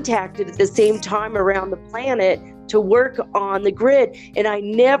contacted at the same time around the planet to work on the grid. And I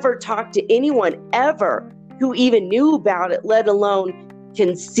never talked to anyone ever who even knew about it, let alone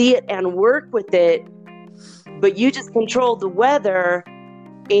can see it and work with it. But you just control the weather,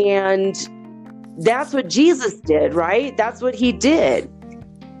 and that's what Jesus did, right? That's what he did.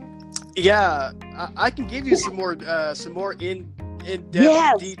 Yeah, I can give you some more in-depth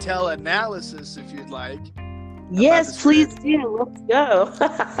Yes. detail analysis if you'd like. Yes, please do. Let's go.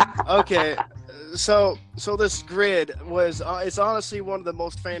 Okay, so this grid was it's honestly one of the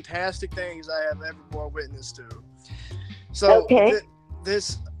most fantastic things I have ever borne witness to. So Okay.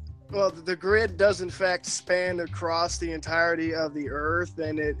 the grid does in fact span across the entirety of the Earth,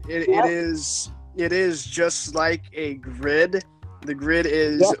 and it Yep. is just like a grid. The grid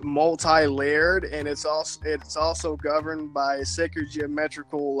is Yep. multi-layered, and it's also governed by sacred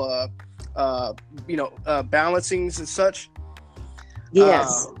geometrical balancings and such.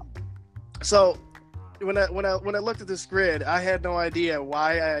 Yes. So when I looked at this grid, I had no idea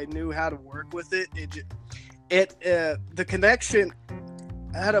why I knew how to work with it. The connection,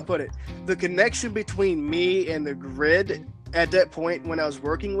 how to put it, the connection between me and the grid at that point when I was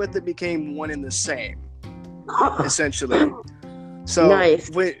working with it became one and the same, essentially. So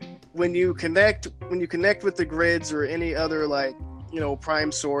Nice. when you connect with the grids or any other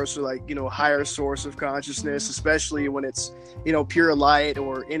prime source or higher source of consciousness, especially when it's pure light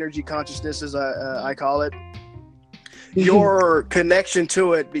or energy consciousness as I call it, your connection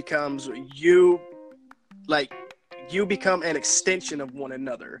to it becomes you become an extension of one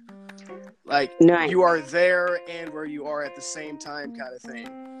another. Nice. You are there and where you are at the same time, kind of thing.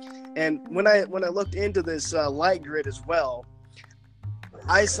 And when I looked into this light grid as well,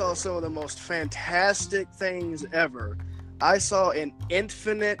 I saw some of the most fantastic things ever. I saw an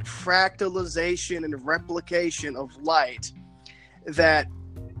infinite fractalization and replication of light that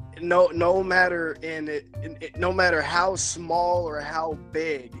no matter how small or how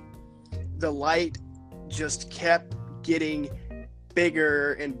big, the light just kept getting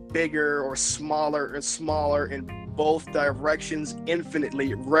bigger and bigger or smaller and smaller in both directions,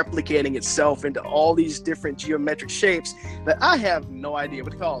 infinitely replicating itself into all these different geometric shapes that I have no idea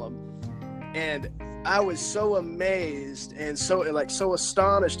what to call them. And I was so amazed and so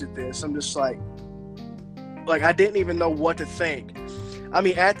astonished at this. I'm just like I didn't even know what to think. I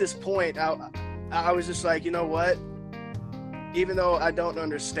mean, at this point, I was just like, you know what? Even though I don't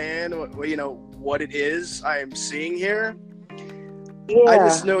understand what it is I am seeing here, Yeah. I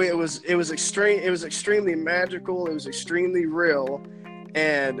just knew it was extremely magical. It was extremely real,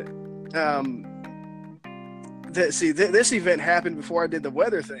 and this event happened before I did the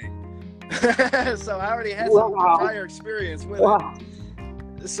weather thing. So I already had some prior experience with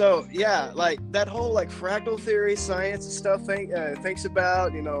it. So yeah, that whole fractal theory, science and stuff thinks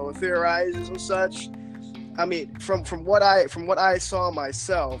about, theorizes and such. I mean, from what I saw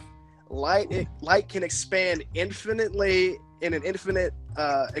myself, light can expand infinitely in an infinite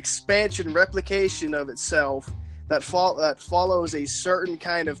expansion replication of itself that follows a certain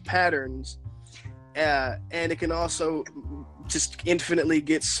kind of patterns, and it can also just infinitely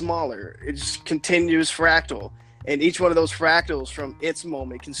get smaller. It just continues fractal, and each one of those fractals from its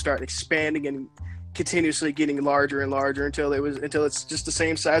moment can start expanding and continuously getting larger and larger until it's just the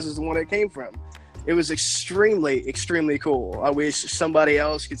same size as the one it came from. It was extremely, extremely cool. I wish somebody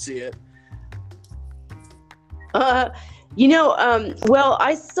else could see it. Well,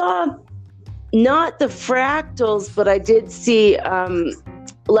 I saw not the fractals, but I did see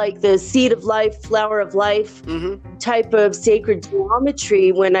like the seed of life, flower of life type of sacred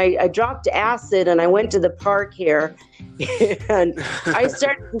geometry when I dropped acid and I went to the park here, and I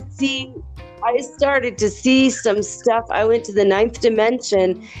started to see some stuff. I went to the 9th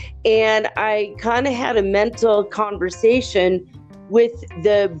dimension, and I kind of had a mental conversation with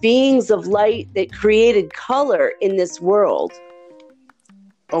the beings of light that created color in this world.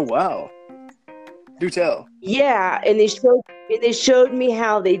 Oh, wow. Do tell. Yeah, and they showed me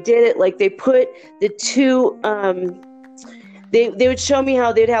how they did it. Like they put the two they would show me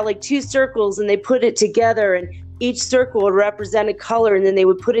how they'd have like two circles and they put it together, and each circle would represent a color, and then they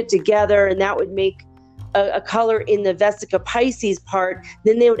would put it together, and that would make a color in the Vesica Pisces part.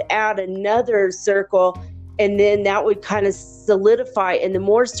 Then they would add another circle, and then that would kind of solidify. And the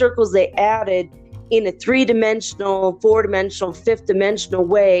more circles they added in a 3-dimensional, 4-dimensional, 5th-dimensional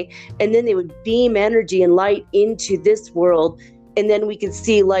way, and then they would beam energy and light into this world, and then we could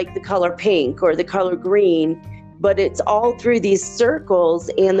see like the color pink or the color green. But it's all through these circles,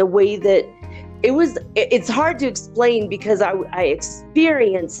 and the way that it's hard to explain because I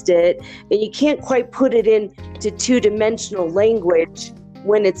experienced it, and you can't quite put it into 2-dimensional language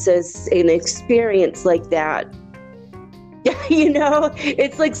when it's an experience like that.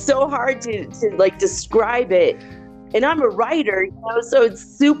 It's like so hard to like describe it. And I'm a writer, so it's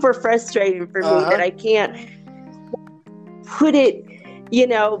super frustrating for me that I can't put it,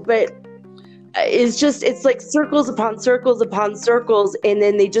 but it's like circles upon circles upon circles, and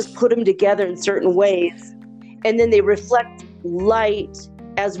then they just put them together in certain ways, and then they reflect light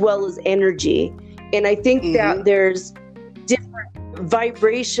as well as energy. And I think that there's different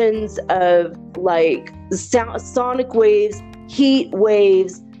vibrations of like sonic waves, heat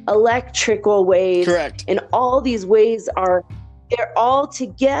waves, electrical waves. Correct. And all these waves they're all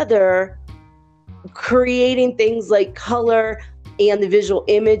together creating things like color and the visual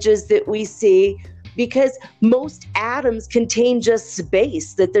images that we see, because most atoms contain just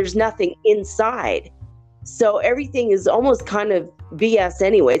space, that there's nothing inside. So everything is almost kind of BS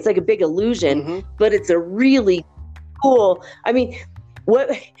anyway. It's like a big illusion, but it's a really cool. I mean, what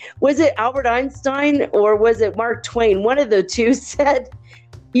was it, Albert Einstein or was it Mark Twain? One of the two said,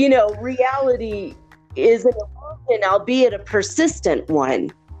 reality is an illusion, albeit a persistent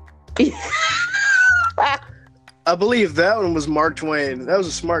one. I believe that one was Mark Twain. That was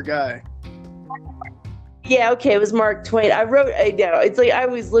a smart guy. Yeah, okay, it was Mark Twain. It's like I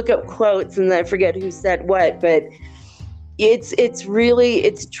always look up quotes and I forget who said what, but it's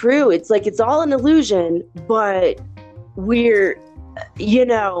true. It's like it's all an illusion, but we're,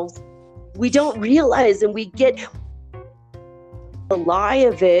 we don't realize, and we get the lie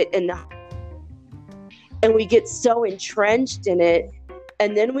of it, and we get so entrenched in it.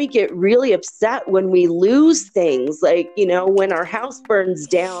 And then we get really upset when we lose things, like, when our house burns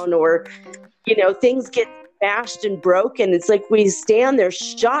down or, things get smashed and broken. It's like we stand there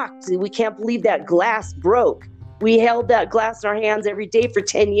shocked. We can't believe that glass broke. We held that glass in our hands every day for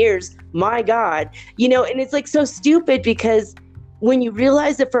 10 years. My God. And it's like so stupid, because when you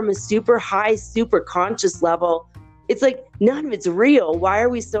realize it from a super high, super conscious level, it's like none of it's real. Why are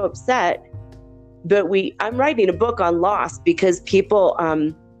we so upset? But I'm writing a book on loss because people,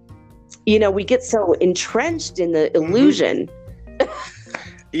 we get so entrenched in the illusion.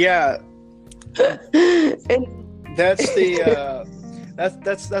 Yeah. And That's the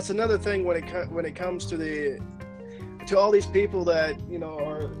that's another thing when it comes to all these people that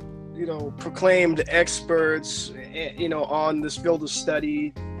are proclaimed experts on this field of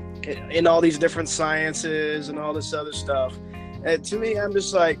study in all these different sciences and all this other stuff. And to me, I'm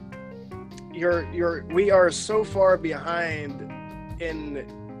just like, we are so far behind in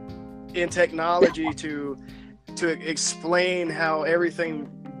technology to explain how everything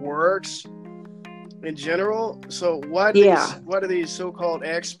works in general. So what do these so-called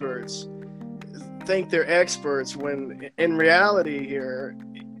experts think they're experts, when in reality here,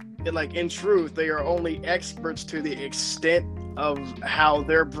 like in truth, they are only experts to the extent of how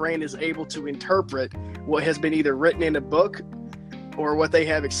their brain is able to interpret what has been either written in a book or what they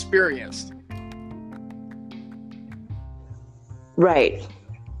have experienced. Right.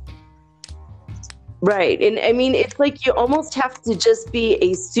 Right. And I mean, it's like you almost have to just be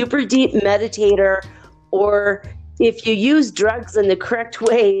a super deep meditator, or if you use drugs in the correct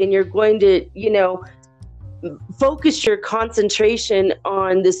way and you're going to, focus your concentration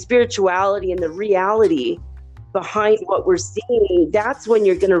on the spirituality and the reality behind what we're seeing, that's when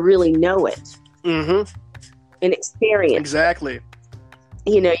you're going to really know it Mm-hmm. and experience. Exactly.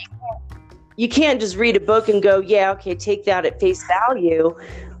 You know, you can't just read a book and go, yeah, okay, take that at face value.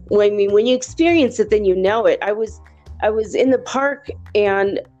 I mean, when you experience it, then you know it. I was in the park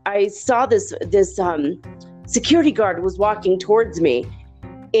and I saw this security guard was walking towards me.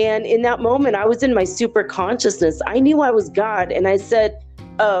 And in that moment, I was in my super consciousness. I knew I was God. And I said,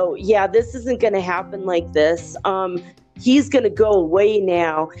 oh, yeah, this isn't going to happen like this. He's going to go away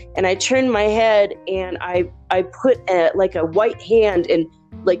now. And I turned my head and I put a white hand and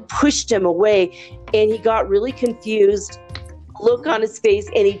like pushed him away. And he got really confused, look on his face,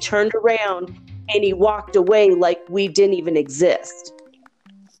 and he turned around and he walked away like we didn't even exist.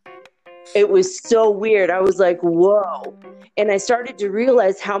 It was so weird. I was like, whoa. And I started to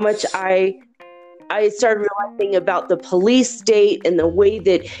realize how much I started realizing about the police state and the way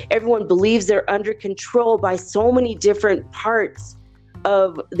that everyone believes they're under control by so many different parts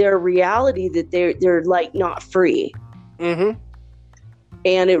of their reality, that they're like not free. Mm-hmm.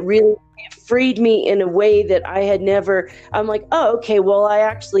 And it really freed me in a way that I had never. I'm like, oh, okay, well, I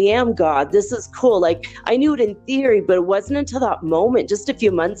actually am God. This is cool. Like, I knew it in theory, but it wasn't until that moment just a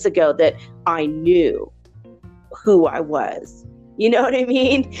few months ago that I knew who I was. You know what I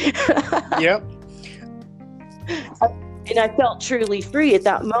mean? Yep. And I felt truly free at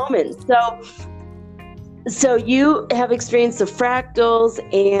that moment. So you have experienced the fractals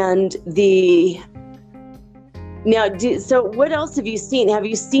and the. Now, so what else have you seen? Have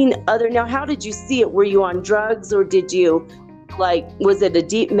you seen other? Now, how did you see it? Were you on drugs, or did you, was it a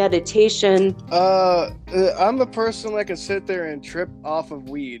deep meditation? I'm a person that can sit there and trip off of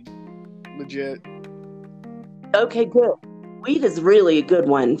weed. Legit. Okay, good. Weed is really a good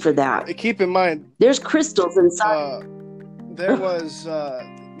one for that. Keep in mind, there's crystals inside. There was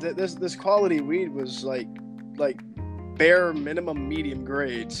this quality weed was like bare minimum medium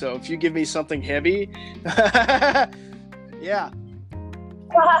grade. So if you give me something heavy, yeah,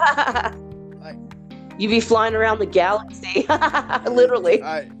 you'd be flying around the galaxy, literally.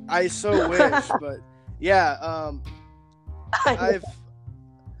 I so wish, but yeah,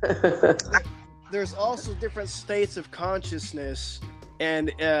 there's also different states of consciousness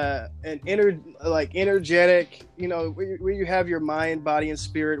and energetic, where you have your mind, body, and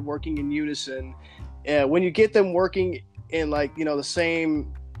spirit working in unison. When you get them working in the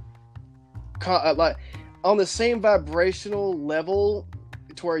same on the same vibrational level,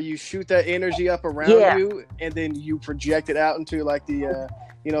 to where you shoot that energy up around you and then you project it out into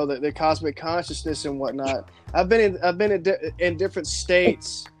the cosmic consciousness and whatnot. I've been in different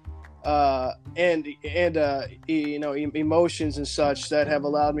states and emotions and such that have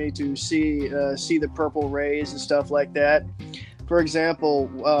allowed me to see the purple rays and stuff like that. For example,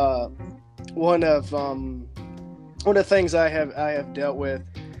 one of the things I have dealt with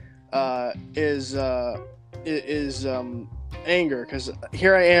is anger, because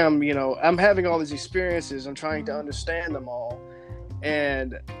here I am, I'm having all these experiences, I'm trying to understand them all,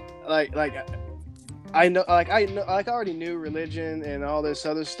 and I already knew religion and all this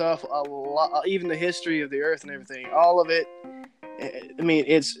other stuff a lot, even the history of the earth and everything, all of it. I mean,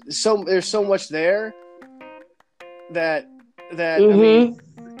 there's so much there that Mm-hmm. I mean,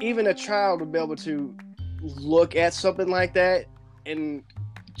 even a child would be able to look at something like that and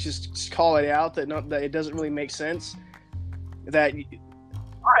just call it out, that it doesn't really make sense. That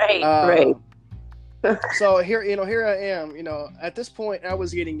right. So here I am. At this point, I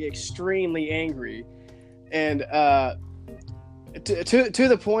was getting extremely angry, and to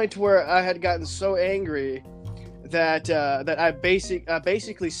the point where I had gotten so angry that I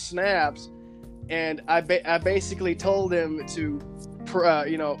basically snapped, and I basically told him to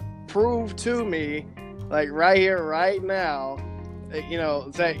prove to me, like right here, right now,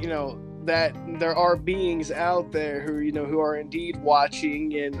 that there are beings out there who are indeed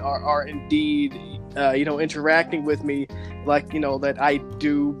watching and are indeed interacting with me, that I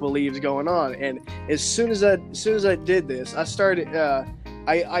do believe is going on. And as soon as I did this, I started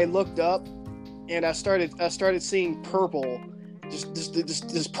I looked up, and I started seeing purple,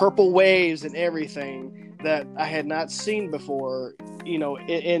 just purple waves and everything that I had not seen before,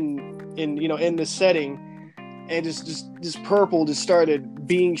 in this setting. And just purple just started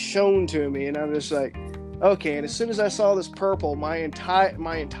being shown to me, and I'm just like, okay. And as soon as I saw this purple, my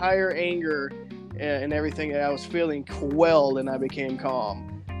entire anger and everything that I was feeling quelled, and I became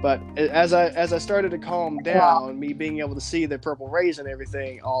calm. But as I started to calm down, me being able to see the purple rays and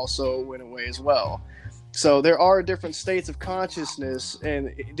everything also went away as well. So there are different states of consciousness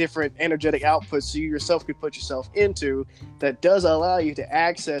and different energetic outputs you yourself could put yourself into that does allow you to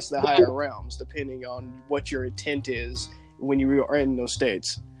access the higher realms, depending on what your intent is when you are in those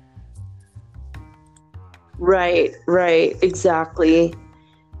states. Right, exactly.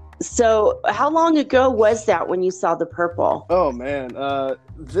 So how long ago was that when you saw the purple? Oh man,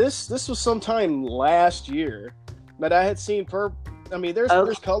 this was sometime last year, but I had seen purple. I mean, there's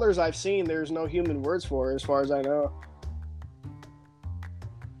colors I've seen. There's no human words for it, as far as I know.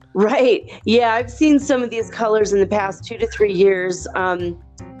 Right. Yeah, I've seen some of these colors in the past 2 to 3 years.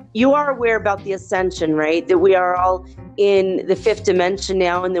 You are aware about the ascension, right? That we are all in the fifth dimension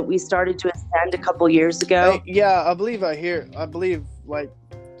now, and that we started to ascend a couple years ago. I believe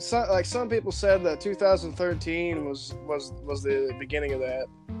some people said that 2013 was the beginning of that.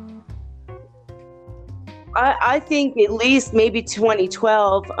 I think at least maybe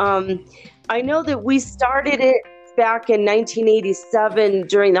 2012. I know that we started it back in 1987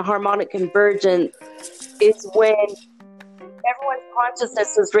 during the harmonic convergence, is when everyone's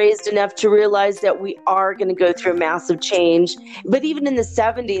consciousness was raised enough to realize that we are going to go through a massive change. But even in the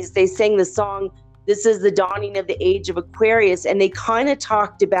 70s, they sang the song, "This is the dawning of the age of Aquarius," and they kind of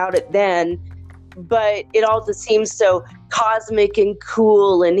talked about it then, but it all just seems so cosmic and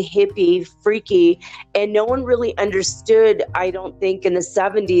cool and hippie, freaky, and no one really understood, I don't think, in the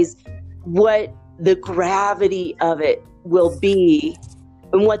 70s what the gravity of it will be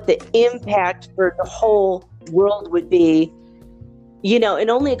and what the impact for the whole world would be. You know, and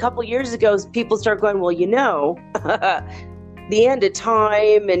only a couple years ago, people start going, well, you know, the end of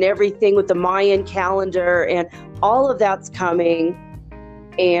time and everything with the Mayan calendar and all of that's coming.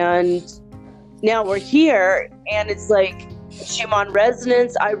 And now we're here, and it's like Schumann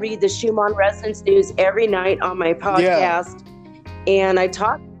Resonance. I read the Schumann Resonance news every night on my podcast, and I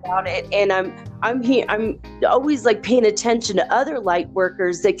talk about it. And I'm here. I'm always like paying attention to other light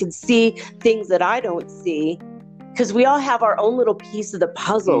workers that can see things that I don't see, because we all have our own little piece of the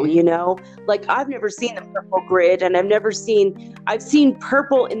puzzle. You know, like I've never seen the purple grid, and I've seen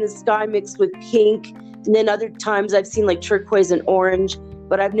purple in the sky mixed with pink, and then other times I've seen like turquoise and orange,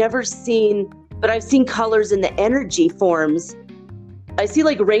 but I've seen colors in the energy forms. I see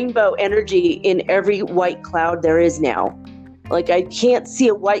like rainbow energy in every white cloud there is now. Like I can't see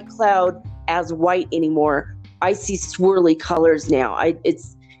a white cloud as white anymore. I see swirly colors now.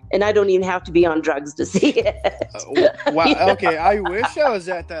 And I don't even have to be on drugs to see it. Wow. You know? Okay. I wish I was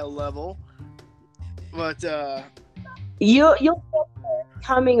at that level, but you'll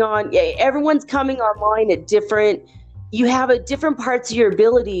coming on. Yeah, everyone's coming online at different. You have a different parts of your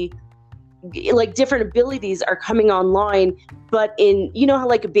ability. Like different abilities are coming online, but you know how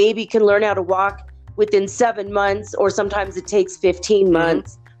like a baby can learn how to walk within 7 months, or sometimes it takes 15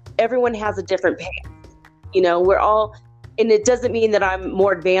 months. Everyone has a different pace. You know, we're all, and it doesn't mean that I'm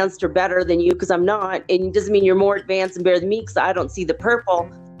more advanced or better than you, because I'm not, and it doesn't mean you're more advanced and better than me because I don't see the purple,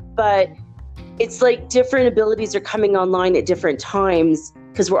 but it's like different abilities are coming online at different times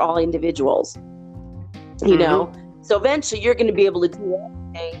because we're all individuals, you know? So eventually you're going to be able to do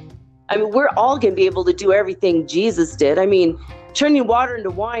everything. I mean, we're all going to be able to do everything Jesus did. I mean, turning water into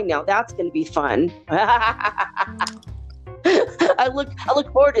wine now, that's going to be fun. I look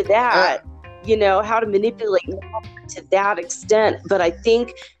forward to that, you know, how to manipulate to that extent. But I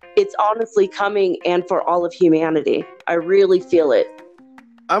think it's honestly coming, and for all of humanity. I really feel it.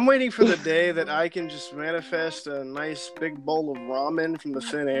 I'm waiting for the day that I can just manifest a nice big bowl of ramen from the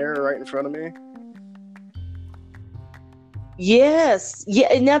thin air right in front of me. Yes. Yeah,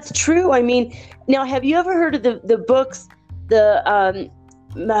 and that's true. I mean, now, have you ever heard of the books, the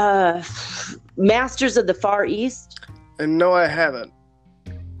Masters of the Far East? And no, I haven't.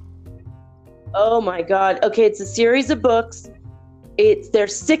 Oh my God. Okay, it's a series of books.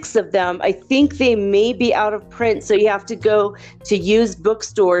 There's 6 of them. I think they may be out of print, so you have to go to used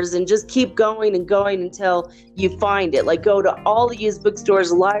bookstores and just keep going and going until you find it. Like go to all the used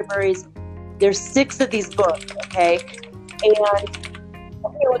bookstores, libraries. There's 6 of these books, okay? And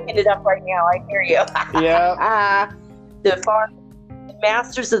I'm looking it up right now. I hear you. Yeah. The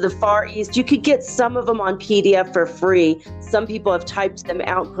Masters of the Far East. You could get some of them on PDF for free. Some people have typed them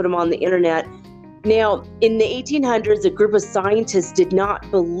out, put them on the internet. Now, in the 1800s, a group of scientists did not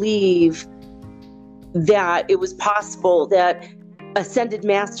believe that it was possible that ascended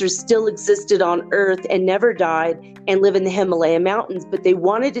masters still existed on Earth and never died and live in the Himalaya mountains, but they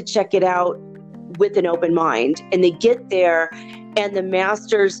wanted to check it out with an open mind. And they get there, and the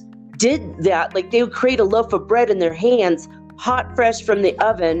masters did that. Like they would create a loaf of bread in their hands, hot, fresh from the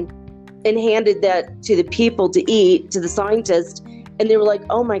oven, and handed that to the people to eat, to the scientists. And they were like,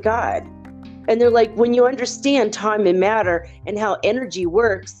 oh my God. And they're like, when you understand time and matter and how energy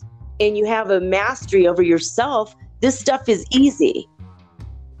works, and you have a mastery over yourself, this stuff is easy.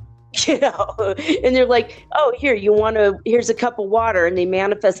 And they're like, oh, here's a cup of water. And they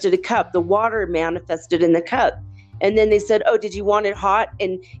manifested a cup. The water manifested in the cup. And then they said, oh, did you want it hot?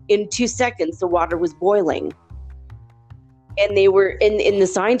 And in 2 seconds, the water was boiling. And the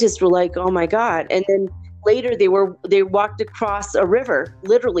scientists were like, oh my God. And then later they walked across a river,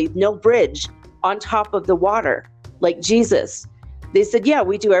 literally no bridge, on top of the water, like Jesus. They said, yeah,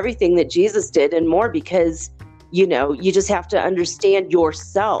 we do everything that Jesus did and more, because you just have to understand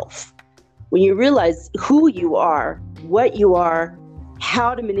yourself. When you realize who you are, what you are,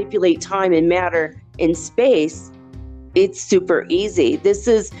 how to manipulate time and matter and space, it's super easy. This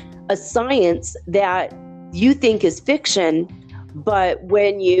is a science that you think is fiction, but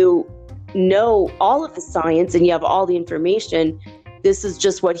when you know all of the science and you have all the information, this is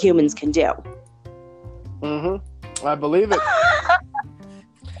just what humans can do. I believe it.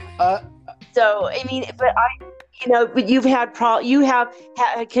 So, I mean, but you've you have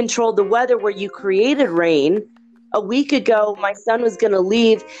controlled the weather where you created rain. A week ago, my son was going to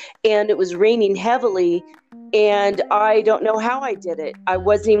leave and it was raining heavily. And I don't know how I did it. I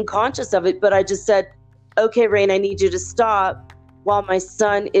wasn't even conscious of it, but I just said, okay, rain, I need you to stop while my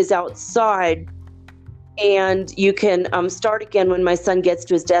son is outside. And you can start again when my son gets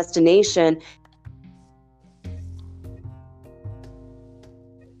to his destination.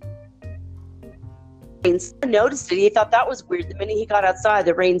 And noticed it. He thought that was weird. The minute he got outside,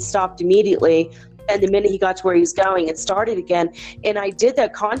 the rain stopped immediately. And the minute he got to where he was going, it started again. And I did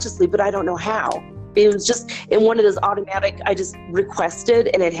that consciously, but I don't know how. It was just in one of those automatic, I just requested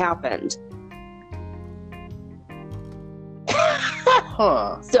and it happened.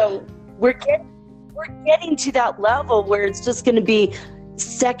 So we're getting to that level where it's just going to be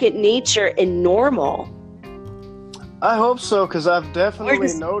second nature and normal. I hope so, because I've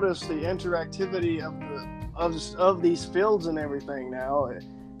definitely noticed the interactivity of these fields and everything now,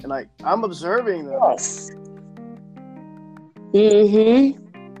 and I'm observing them. Yes.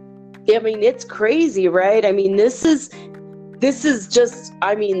 I mean, it's crazy, right? I mean, this is just,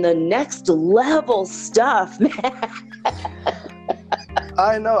 the next level stuff, man.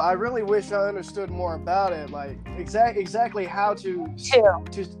 I know. I really wish I understood more about it, like exactly how to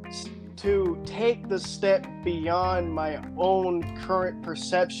take the step beyond my own current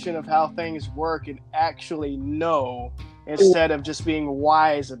perception of how things work and actually know, instead of just being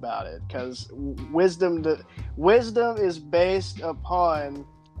wise about it. Because wisdom is based upon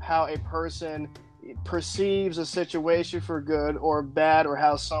how a person perceives a situation for good or bad, or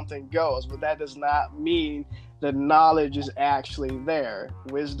how something goes, but that does not mean the knowledge is actually there.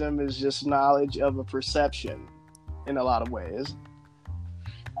 Wisdom is just knowledge of a perception in a lot of ways.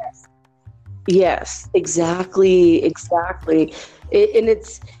 Yes, exactly. And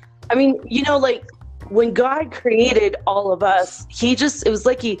it's, like when God created all of us, it was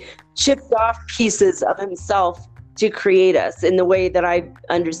like he chipped off pieces of himself to create us in the way that I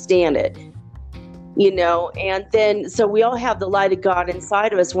understand it. And then, so we all have the light of God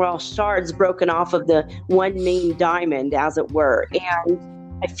inside of us. We're all shards broken off of the one main diamond, as it were. And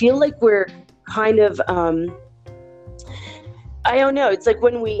I feel like we're kind of, I don't know. It's like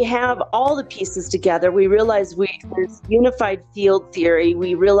when we have all the pieces together, we realize there's unified field theory.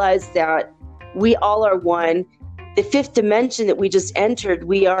 We realize that we all are one. The fifth dimension that we just entered,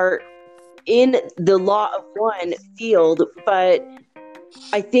 we are in the law of one field, but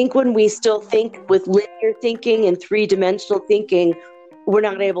I think when we still think with linear thinking and three-dimensional thinking, we're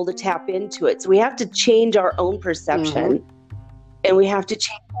not able to tap into it. So we have to change our own perception, and we have to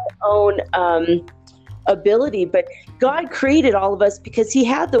change our own ability. But God created all of us because he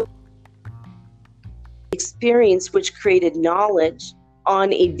had the experience which created knowledge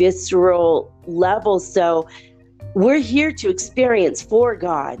on a visceral level. So we're here to experience for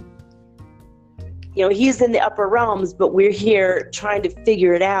God. He's in the upper realms, but we're here trying to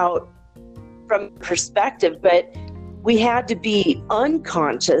figure it out from perspective. But we had to be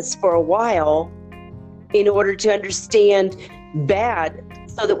unconscious for a while in order to understand bad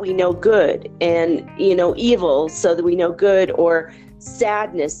so that we know good, and, evil so that we know good, or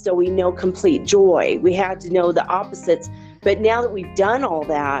sadness so we know complete joy. We had to know the opposites. But now that we've done all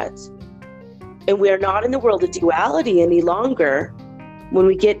that, and we are not in the world of duality any longer, when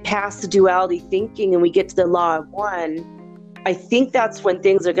we get past the duality thinking and we get to the law of one, I think that's when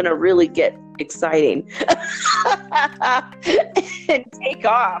things are going to really get exciting and take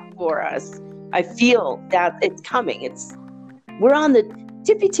off for us. I feel that it's coming. We're on the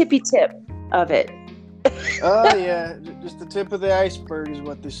tippy tip of it. Oh yeah, just the tip of the iceberg is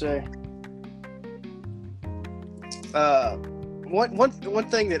what they say. One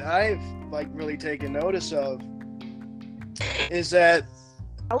thing that I've like really taken notice of is that.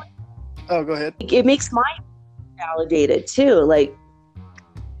 Oh, go ahead. It makes my validated too. Like,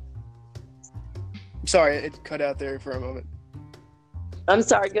 sorry, it cut out there for a moment. I'm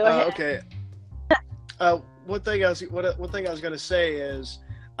sorry. Go ahead. Okay. One thing I was gonna say is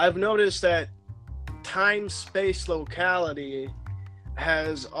I've noticed that time, space, locality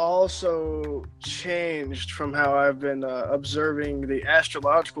has also changed from how I've been observing the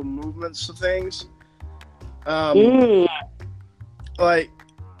astrological movements of things. Like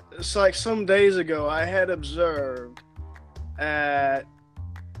some days ago, I had observed at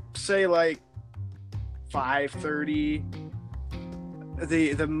say like 5:30,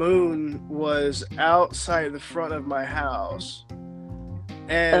 the moon was outside the front of my house,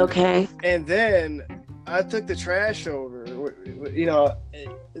 and then I took the trash over. You know,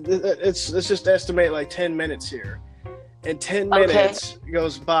 let's just estimate like 10 minutes here, and 10 minutes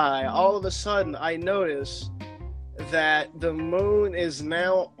goes by. All of a sudden, I notice that the moon is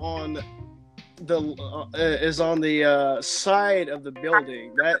now on the side of the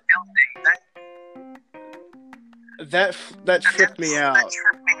building. That tripped me out.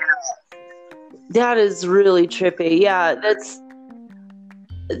 That is really trippy. Yeah, that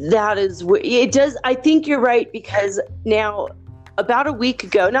is it does. I think you're right, because now about a week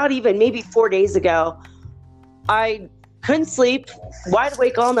ago, not even, maybe 4 days ago, I couldn't sleep, wide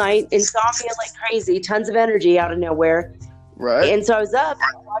awake all night, insomnia like crazy, tons of energy out of nowhere. Right. And so I was up,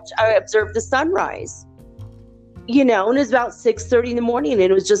 I observed the sunrise. You know, and it was about 6:30 in the morning, and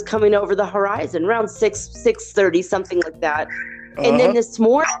it was just coming over the horizon around 6:30, something like that. And then this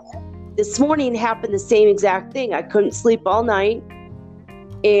morning happened the same exact thing. I couldn't sleep all night,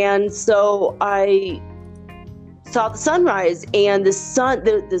 and so I saw the sunrise, and the sun,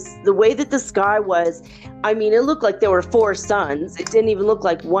 the way that the sky was, I mean, it looked like there were 4 suns. It didn't even look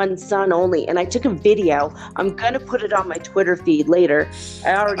like one sun only. And I took a video. I'm going to put it on my Twitter feed later.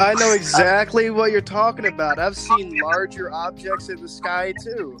 I know exactly what you're talking about. I've seen larger objects in the sky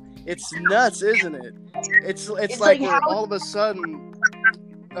too. It's nuts, isn't it? It's like we're all of a sudden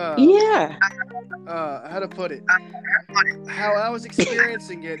how to put it? How I was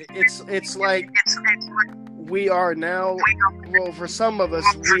experiencing it, it's like we are now, well, for some of us,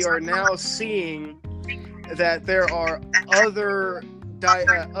 we are now seeing that there are other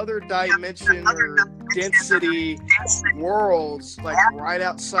dimension or density worlds like right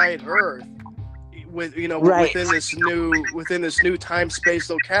outside Earth, within this new time space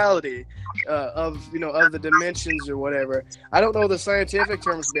locality of the dimensions or whatever. I don't know the scientific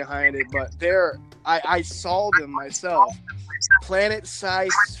terms behind it, but I saw them myself.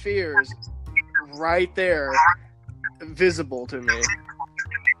 Planet-sized spheres right there, visible to me.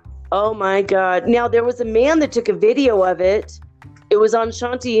 Oh my God. Now, there was a man that took a video of it. It was on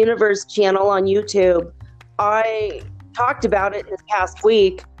Shanti Universe channel on YouTube. I talked about it this past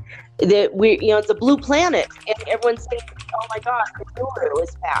week, that it's a blue planet, and everyone's saying, oh my God, Nibiru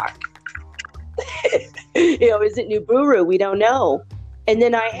is back. Is it Nibiru? We don't know. And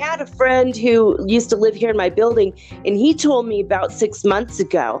then I had a friend who used to live here in my building, and he told me about 6 months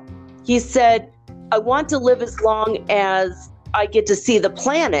ago, he said, I want to live as long as I get to see the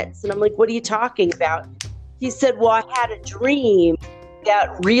planets. And I'm like, what are you talking about? He said, well, I had a dream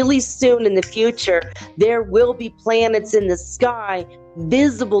that really soon in the future, there will be planets in the sky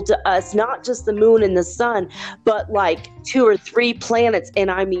visible to us, not just the moon and the sun, but like 2 or 3 planets. And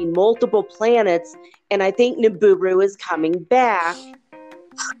I mean, multiple planets. And I think Nibiru is coming back.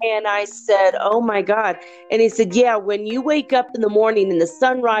 And I said, oh my God. And he said, yeah, when you wake up in the morning and the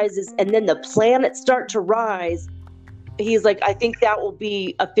sun rises and then the planets start to rise, he's like, I think that will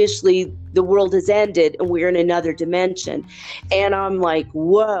be officially the world has ended and we're in another dimension. And I'm like,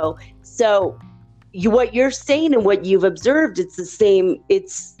 whoa. So what you're saying and what you've observed, it's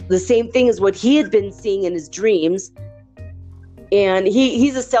the same thing as what he had been seeing in his dreams. And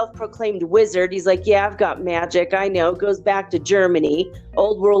he's a self-proclaimed wizard. He's like, yeah, I've got magic. I know. Goes back to Germany,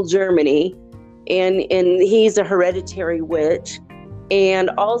 old world Germany. And he's a hereditary witch. And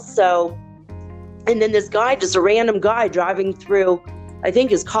then this guy, just a random guy driving through, I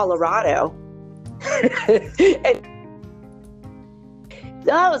think is Colorado. And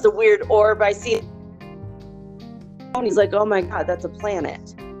that was a weird orb. I see it. And he's like, oh my God, that's a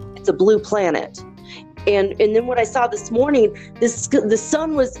planet. It's a blue planet. And then what I saw this morning, the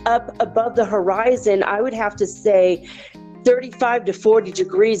sun was up above the horizon. I would have to say 35 to 40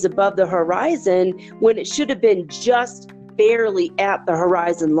 degrees above the horizon, when it should have been just barely at the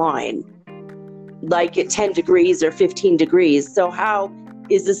horizon line, like at 10 degrees or 15 degrees. So how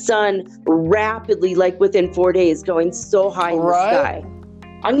is the sun rapidly, like within 4 days, going so high in the sky?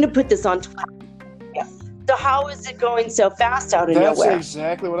 I'm going to put this on Twitter. So how is it going so fast out of nowhere? That's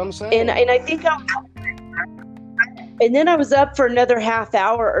exactly what I'm saying. And I think and then I was up for another half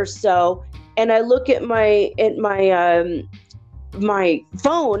hour or so, and I look at my my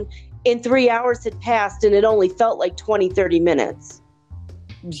phone, and 3 hours had passed, and it only felt like 20, 30 minutes.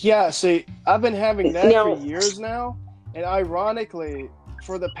 Yeah, see, I've been having that for years now, and ironically,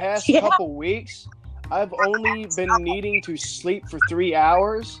 for the past couple weeks, I've only been needing to sleep for 3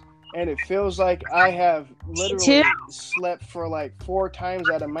 hours, and it feels like I have literally slept for like 4 times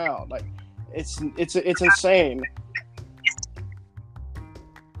that amount. Like, it's insane.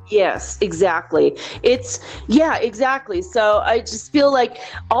 Yes, exactly. Exactly. So I just feel like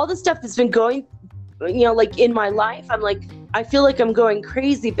all the stuff that's been going, like in my life, I'm like, I feel like I'm going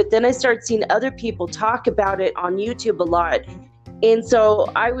crazy, but then I start seeing other people talk about it on YouTube a lot. And so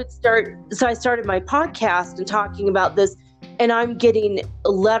I started my podcast and talking about this, and I'm getting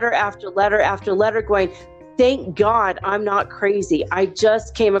letter after letter after letter going, thank God I'm not crazy. I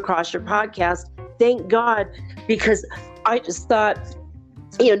just came across your podcast. Thank God, because I just thought,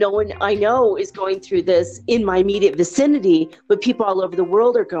 no one I know is going through this in my immediate vicinity, but people all over the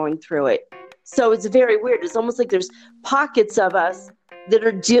world are going through it. So it's very weird. It's almost like there's pockets of us that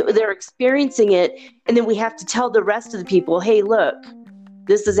they're experiencing it, and then we have to tell the rest of the people, hey, look,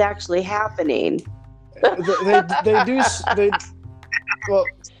 this is actually happening. They do. Well,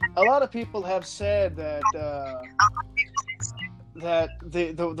 a lot of people have said that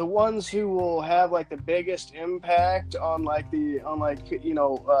the ones who will have like the biggest impact on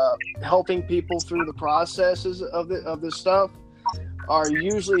helping people through the processes of this stuff are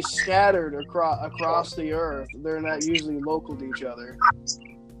usually scattered across the earth. They're not usually local to each other.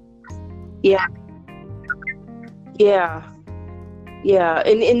 Yeah.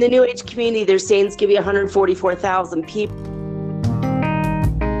 In the New Age community, they're saying it's going to be 144,000 people.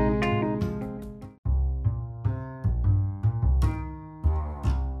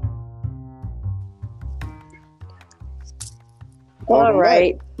 All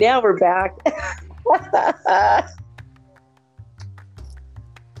right, now we're back.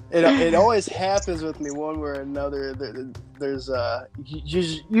 It always happens with me one way or another. There's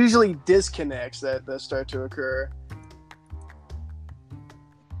usually disconnects that start to occur.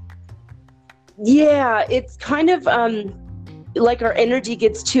 Yeah, it's kind of like our energy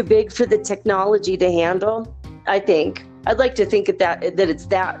gets too big for the technology to handle. I think I'd like to think that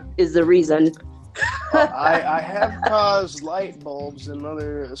is the reason. I have caused light bulbs and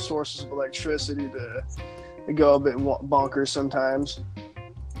other sources of electricity to go a bit bonkers sometimes.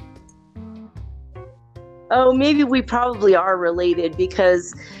 Oh, maybe we probably are related,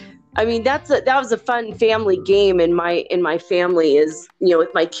 because I mean that was a fun family game in my family, is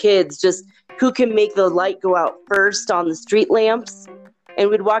with my kids, just who can make the light go out first on the street lamps. And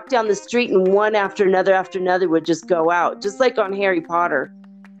we'd walk down the street and one after another would just go out, just like on Harry Potter.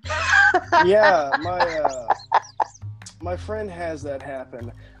 Yeah, my friend has that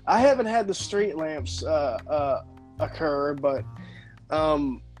happen. I haven't had the street lamps occur, but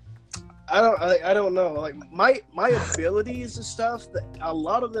I don't know. Like my abilities and stuff, a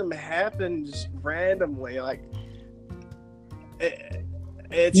lot of them happen just randomly. Like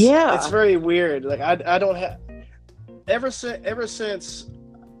it's very weird. Like I don't have ever since.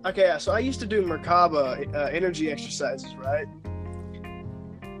 Okay, so I used to do Merkaba energy exercises, right?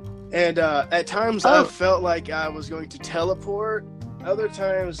 And at times I felt like I was going to teleport. Other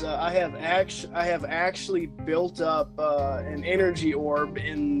times I have actually built up an energy orb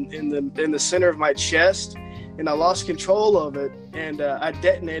in the center of my chest, and I lost control of it, and I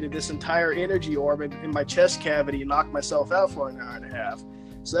detonated this entire energy orb in my chest cavity and knocked myself out for an hour and a half.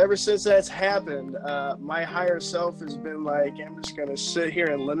 So ever since that's happened, my higher self has been like, I'm just gonna sit here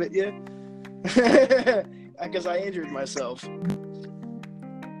and limit you because I injured myself.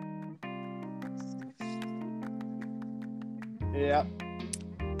 Yeah.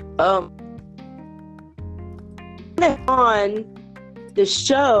 On the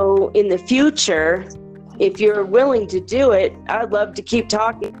show in the future, if you're willing to do it, I'd love to keep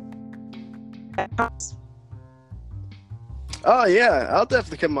talking. Oh yeah, I'll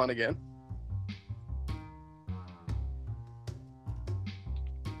definitely come on again.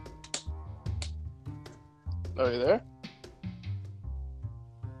 Are you there?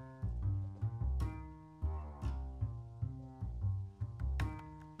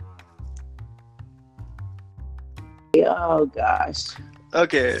 Oh gosh.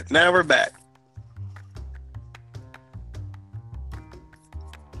 Okay, now we're back.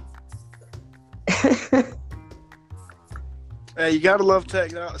 Hey, you gotta love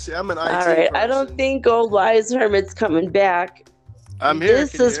technology. See, I'm an IT All right, person. I don't think Old Wise Hermit's coming back. I'm here.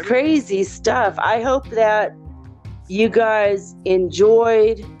 This Can you is hear me? crazy stuff. I hope that you guys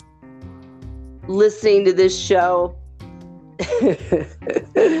enjoyed listening to this show.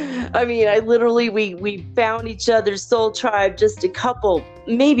 I mean, we found each other's soul tribe just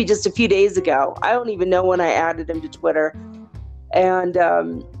maybe just a few days ago. I don't even know when I added him to Twitter. And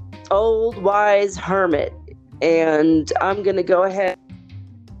Old Wise Hermit. And I'm going to go ahead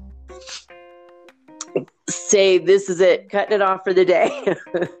and say this is it, cutting it off for the day.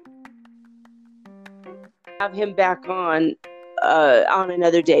 Have him back on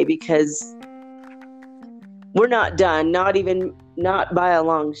another day, because we're not done, not by a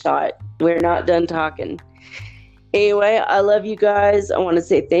long shot. We're not done talking. Anyway, I love you guys. I want to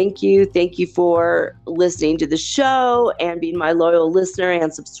say thank you. Thank you for listening to the show and being my loyal listener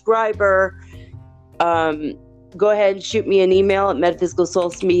and subscriber. Go ahead and shoot me an email at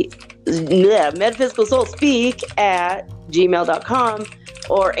metaphysicalsoulspeak@gmail.com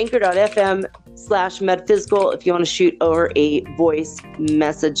or anchor.fm/metaphysical if you want to shoot over a voice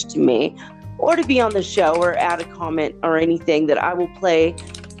message to me, or to be on the show or add a comment or anything that I will play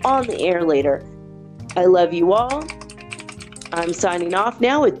on the air later. I love you all. I'm signing off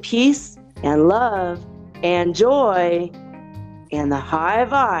now with peace and love and joy and the high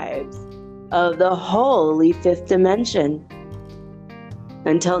vibes of the holy fifth dimension.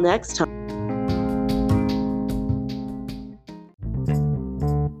 Until next time.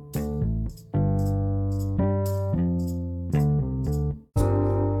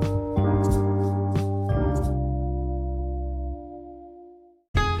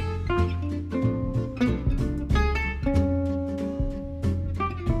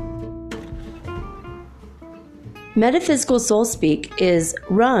 Metaphysical Soul Speak is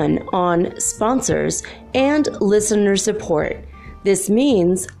run on sponsors and listener support. This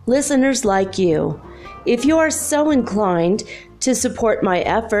means listeners like you. If you are so inclined to support my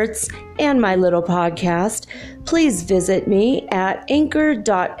efforts and my little podcast, please visit me at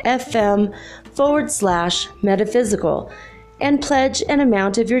anchor.fm/metaphysical and pledge an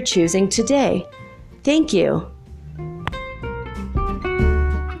amount of your choosing today. Thank you.